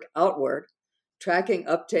to work outward, tracking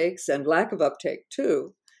uptakes and lack of uptake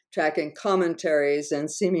too, tracking commentaries and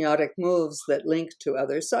semiotic moves that link to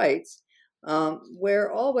other sites,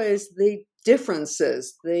 where always the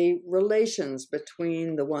differences, the relations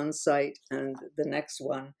between the one site and the next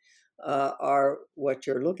one are what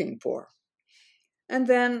you're looking for. And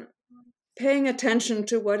then paying attention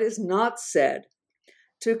to what is not said,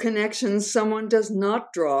 to connections someone does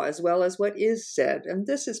not draw as well as what is said. And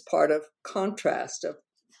this is part of contrast,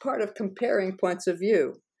 part of comparing points of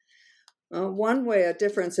view. One way a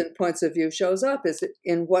difference in points of view shows up is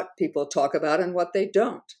in what people talk about and what they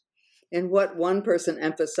don't, in what one person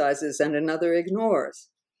emphasizes and another ignores,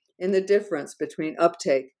 in the difference between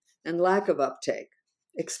uptake and lack of uptake,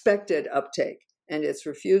 expected uptake and its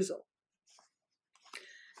refusal.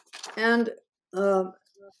 And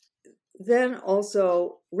then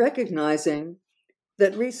also recognizing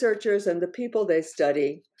that researchers and the people they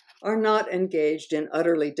study are not engaged in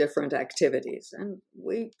utterly different activities. And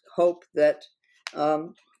we hope that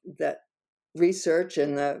that research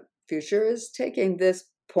in the future is taking this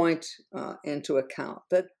point into account,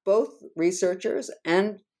 that both researchers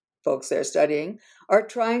and folks they're studying are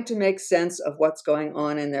trying to make sense of what's going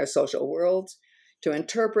on in their social worlds, to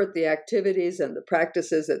interpret the activities and the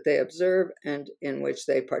practices that they observe and in which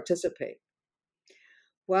they participate.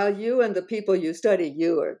 While you and the people you study,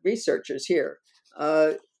 you are researchers here,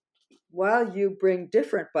 while you bring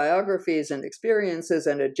different biographies and experiences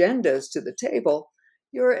and agendas to the table,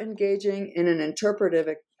 you're engaging in an interpretive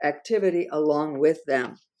activity along with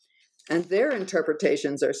them. And their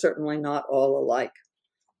interpretations are certainly not all alike.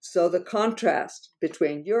 So the contrast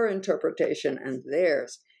between your interpretation and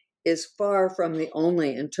theirs is far from the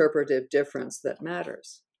only interpretive difference that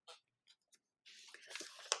matters.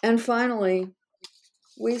 And finally,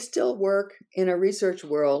 we still work in a research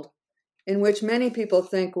world in which many people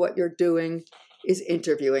think what you're doing is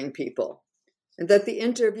interviewing people, and that the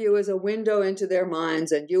interview is a window into their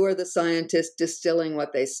minds and you are the scientist distilling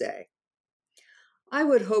what they say. I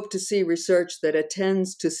would hope to see research that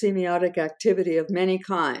attends to semiotic activity of many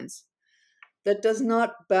kinds, that does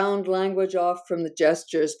not bound language off from the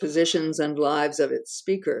gestures, positions, and lives of its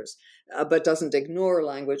speakers, but doesn't ignore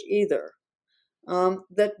language either,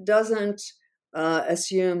 that doesn't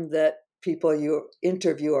assume that people you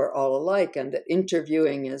interview are all alike and that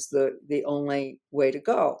interviewing is the only way to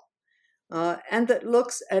go, and that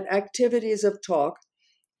looks at activities of talk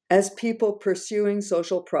as people pursuing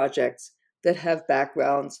social projects that have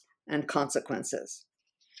backgrounds and consequences.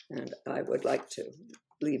 And I would like to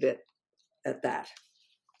leave it at that.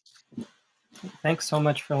 Thanks so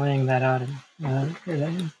much for laying that out.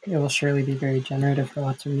 It will surely be very generative for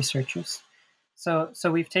lots of researchers. So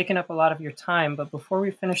we've taken up a lot of your time, but before we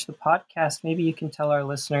finish the podcast, maybe you can tell our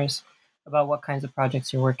listeners about what kinds of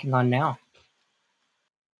projects you're working on now.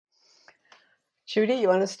 Judy, you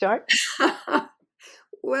want to start?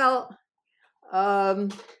 Well,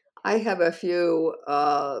 I have a few,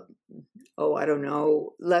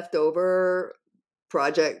 leftover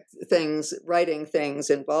project things, writing things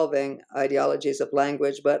involving ideologies of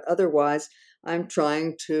language, but otherwise I'm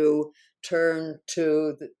trying to turn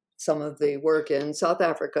to some of the work in South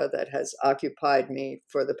Africa that has occupied me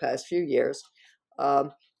for the past few years,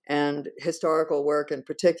 and historical work in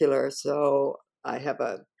particular. So I have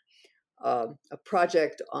a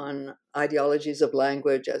project on ideologies of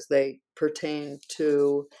language as they pertain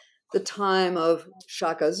to the time of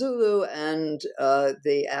Shaka Zulu and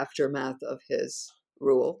the aftermath of his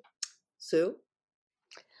rule. Sue?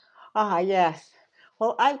 Yes.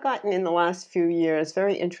 Well, I've gotten in the last few years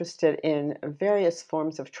very interested in various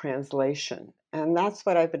forms of translation, and that's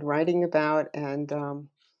what I've been writing about and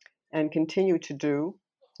continue to do,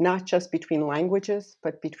 not just between languages,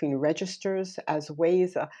 but between registers as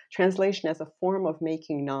ways, translation as a form of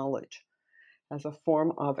making knowledge, as a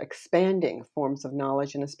form of expanding forms of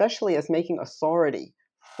knowledge, and especially as making authority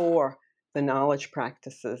for the knowledge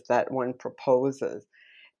practices that one proposes.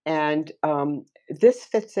 And this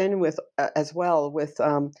fits in with as well with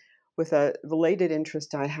a related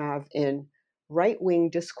interest I have in right-wing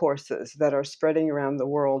discourses that are spreading around the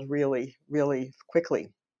world really, really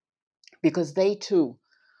quickly, because they too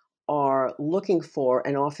are looking for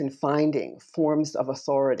and often finding forms of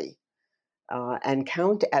authority and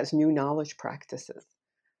count as new knowledge practices.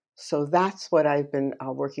 So that's what I've been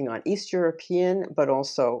working on, East European, but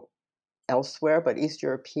also elsewhere, but East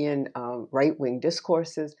European right-wing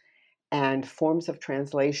discourses and forms of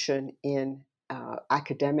translation in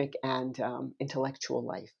academic and intellectual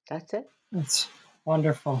life. That's it. That's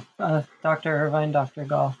wonderful. Dr. Irvine, Dr.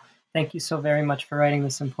 Gall, thank you so very much for writing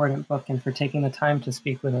this important book and for taking the time to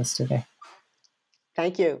speak with us today.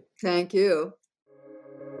 Thank you. Thank you.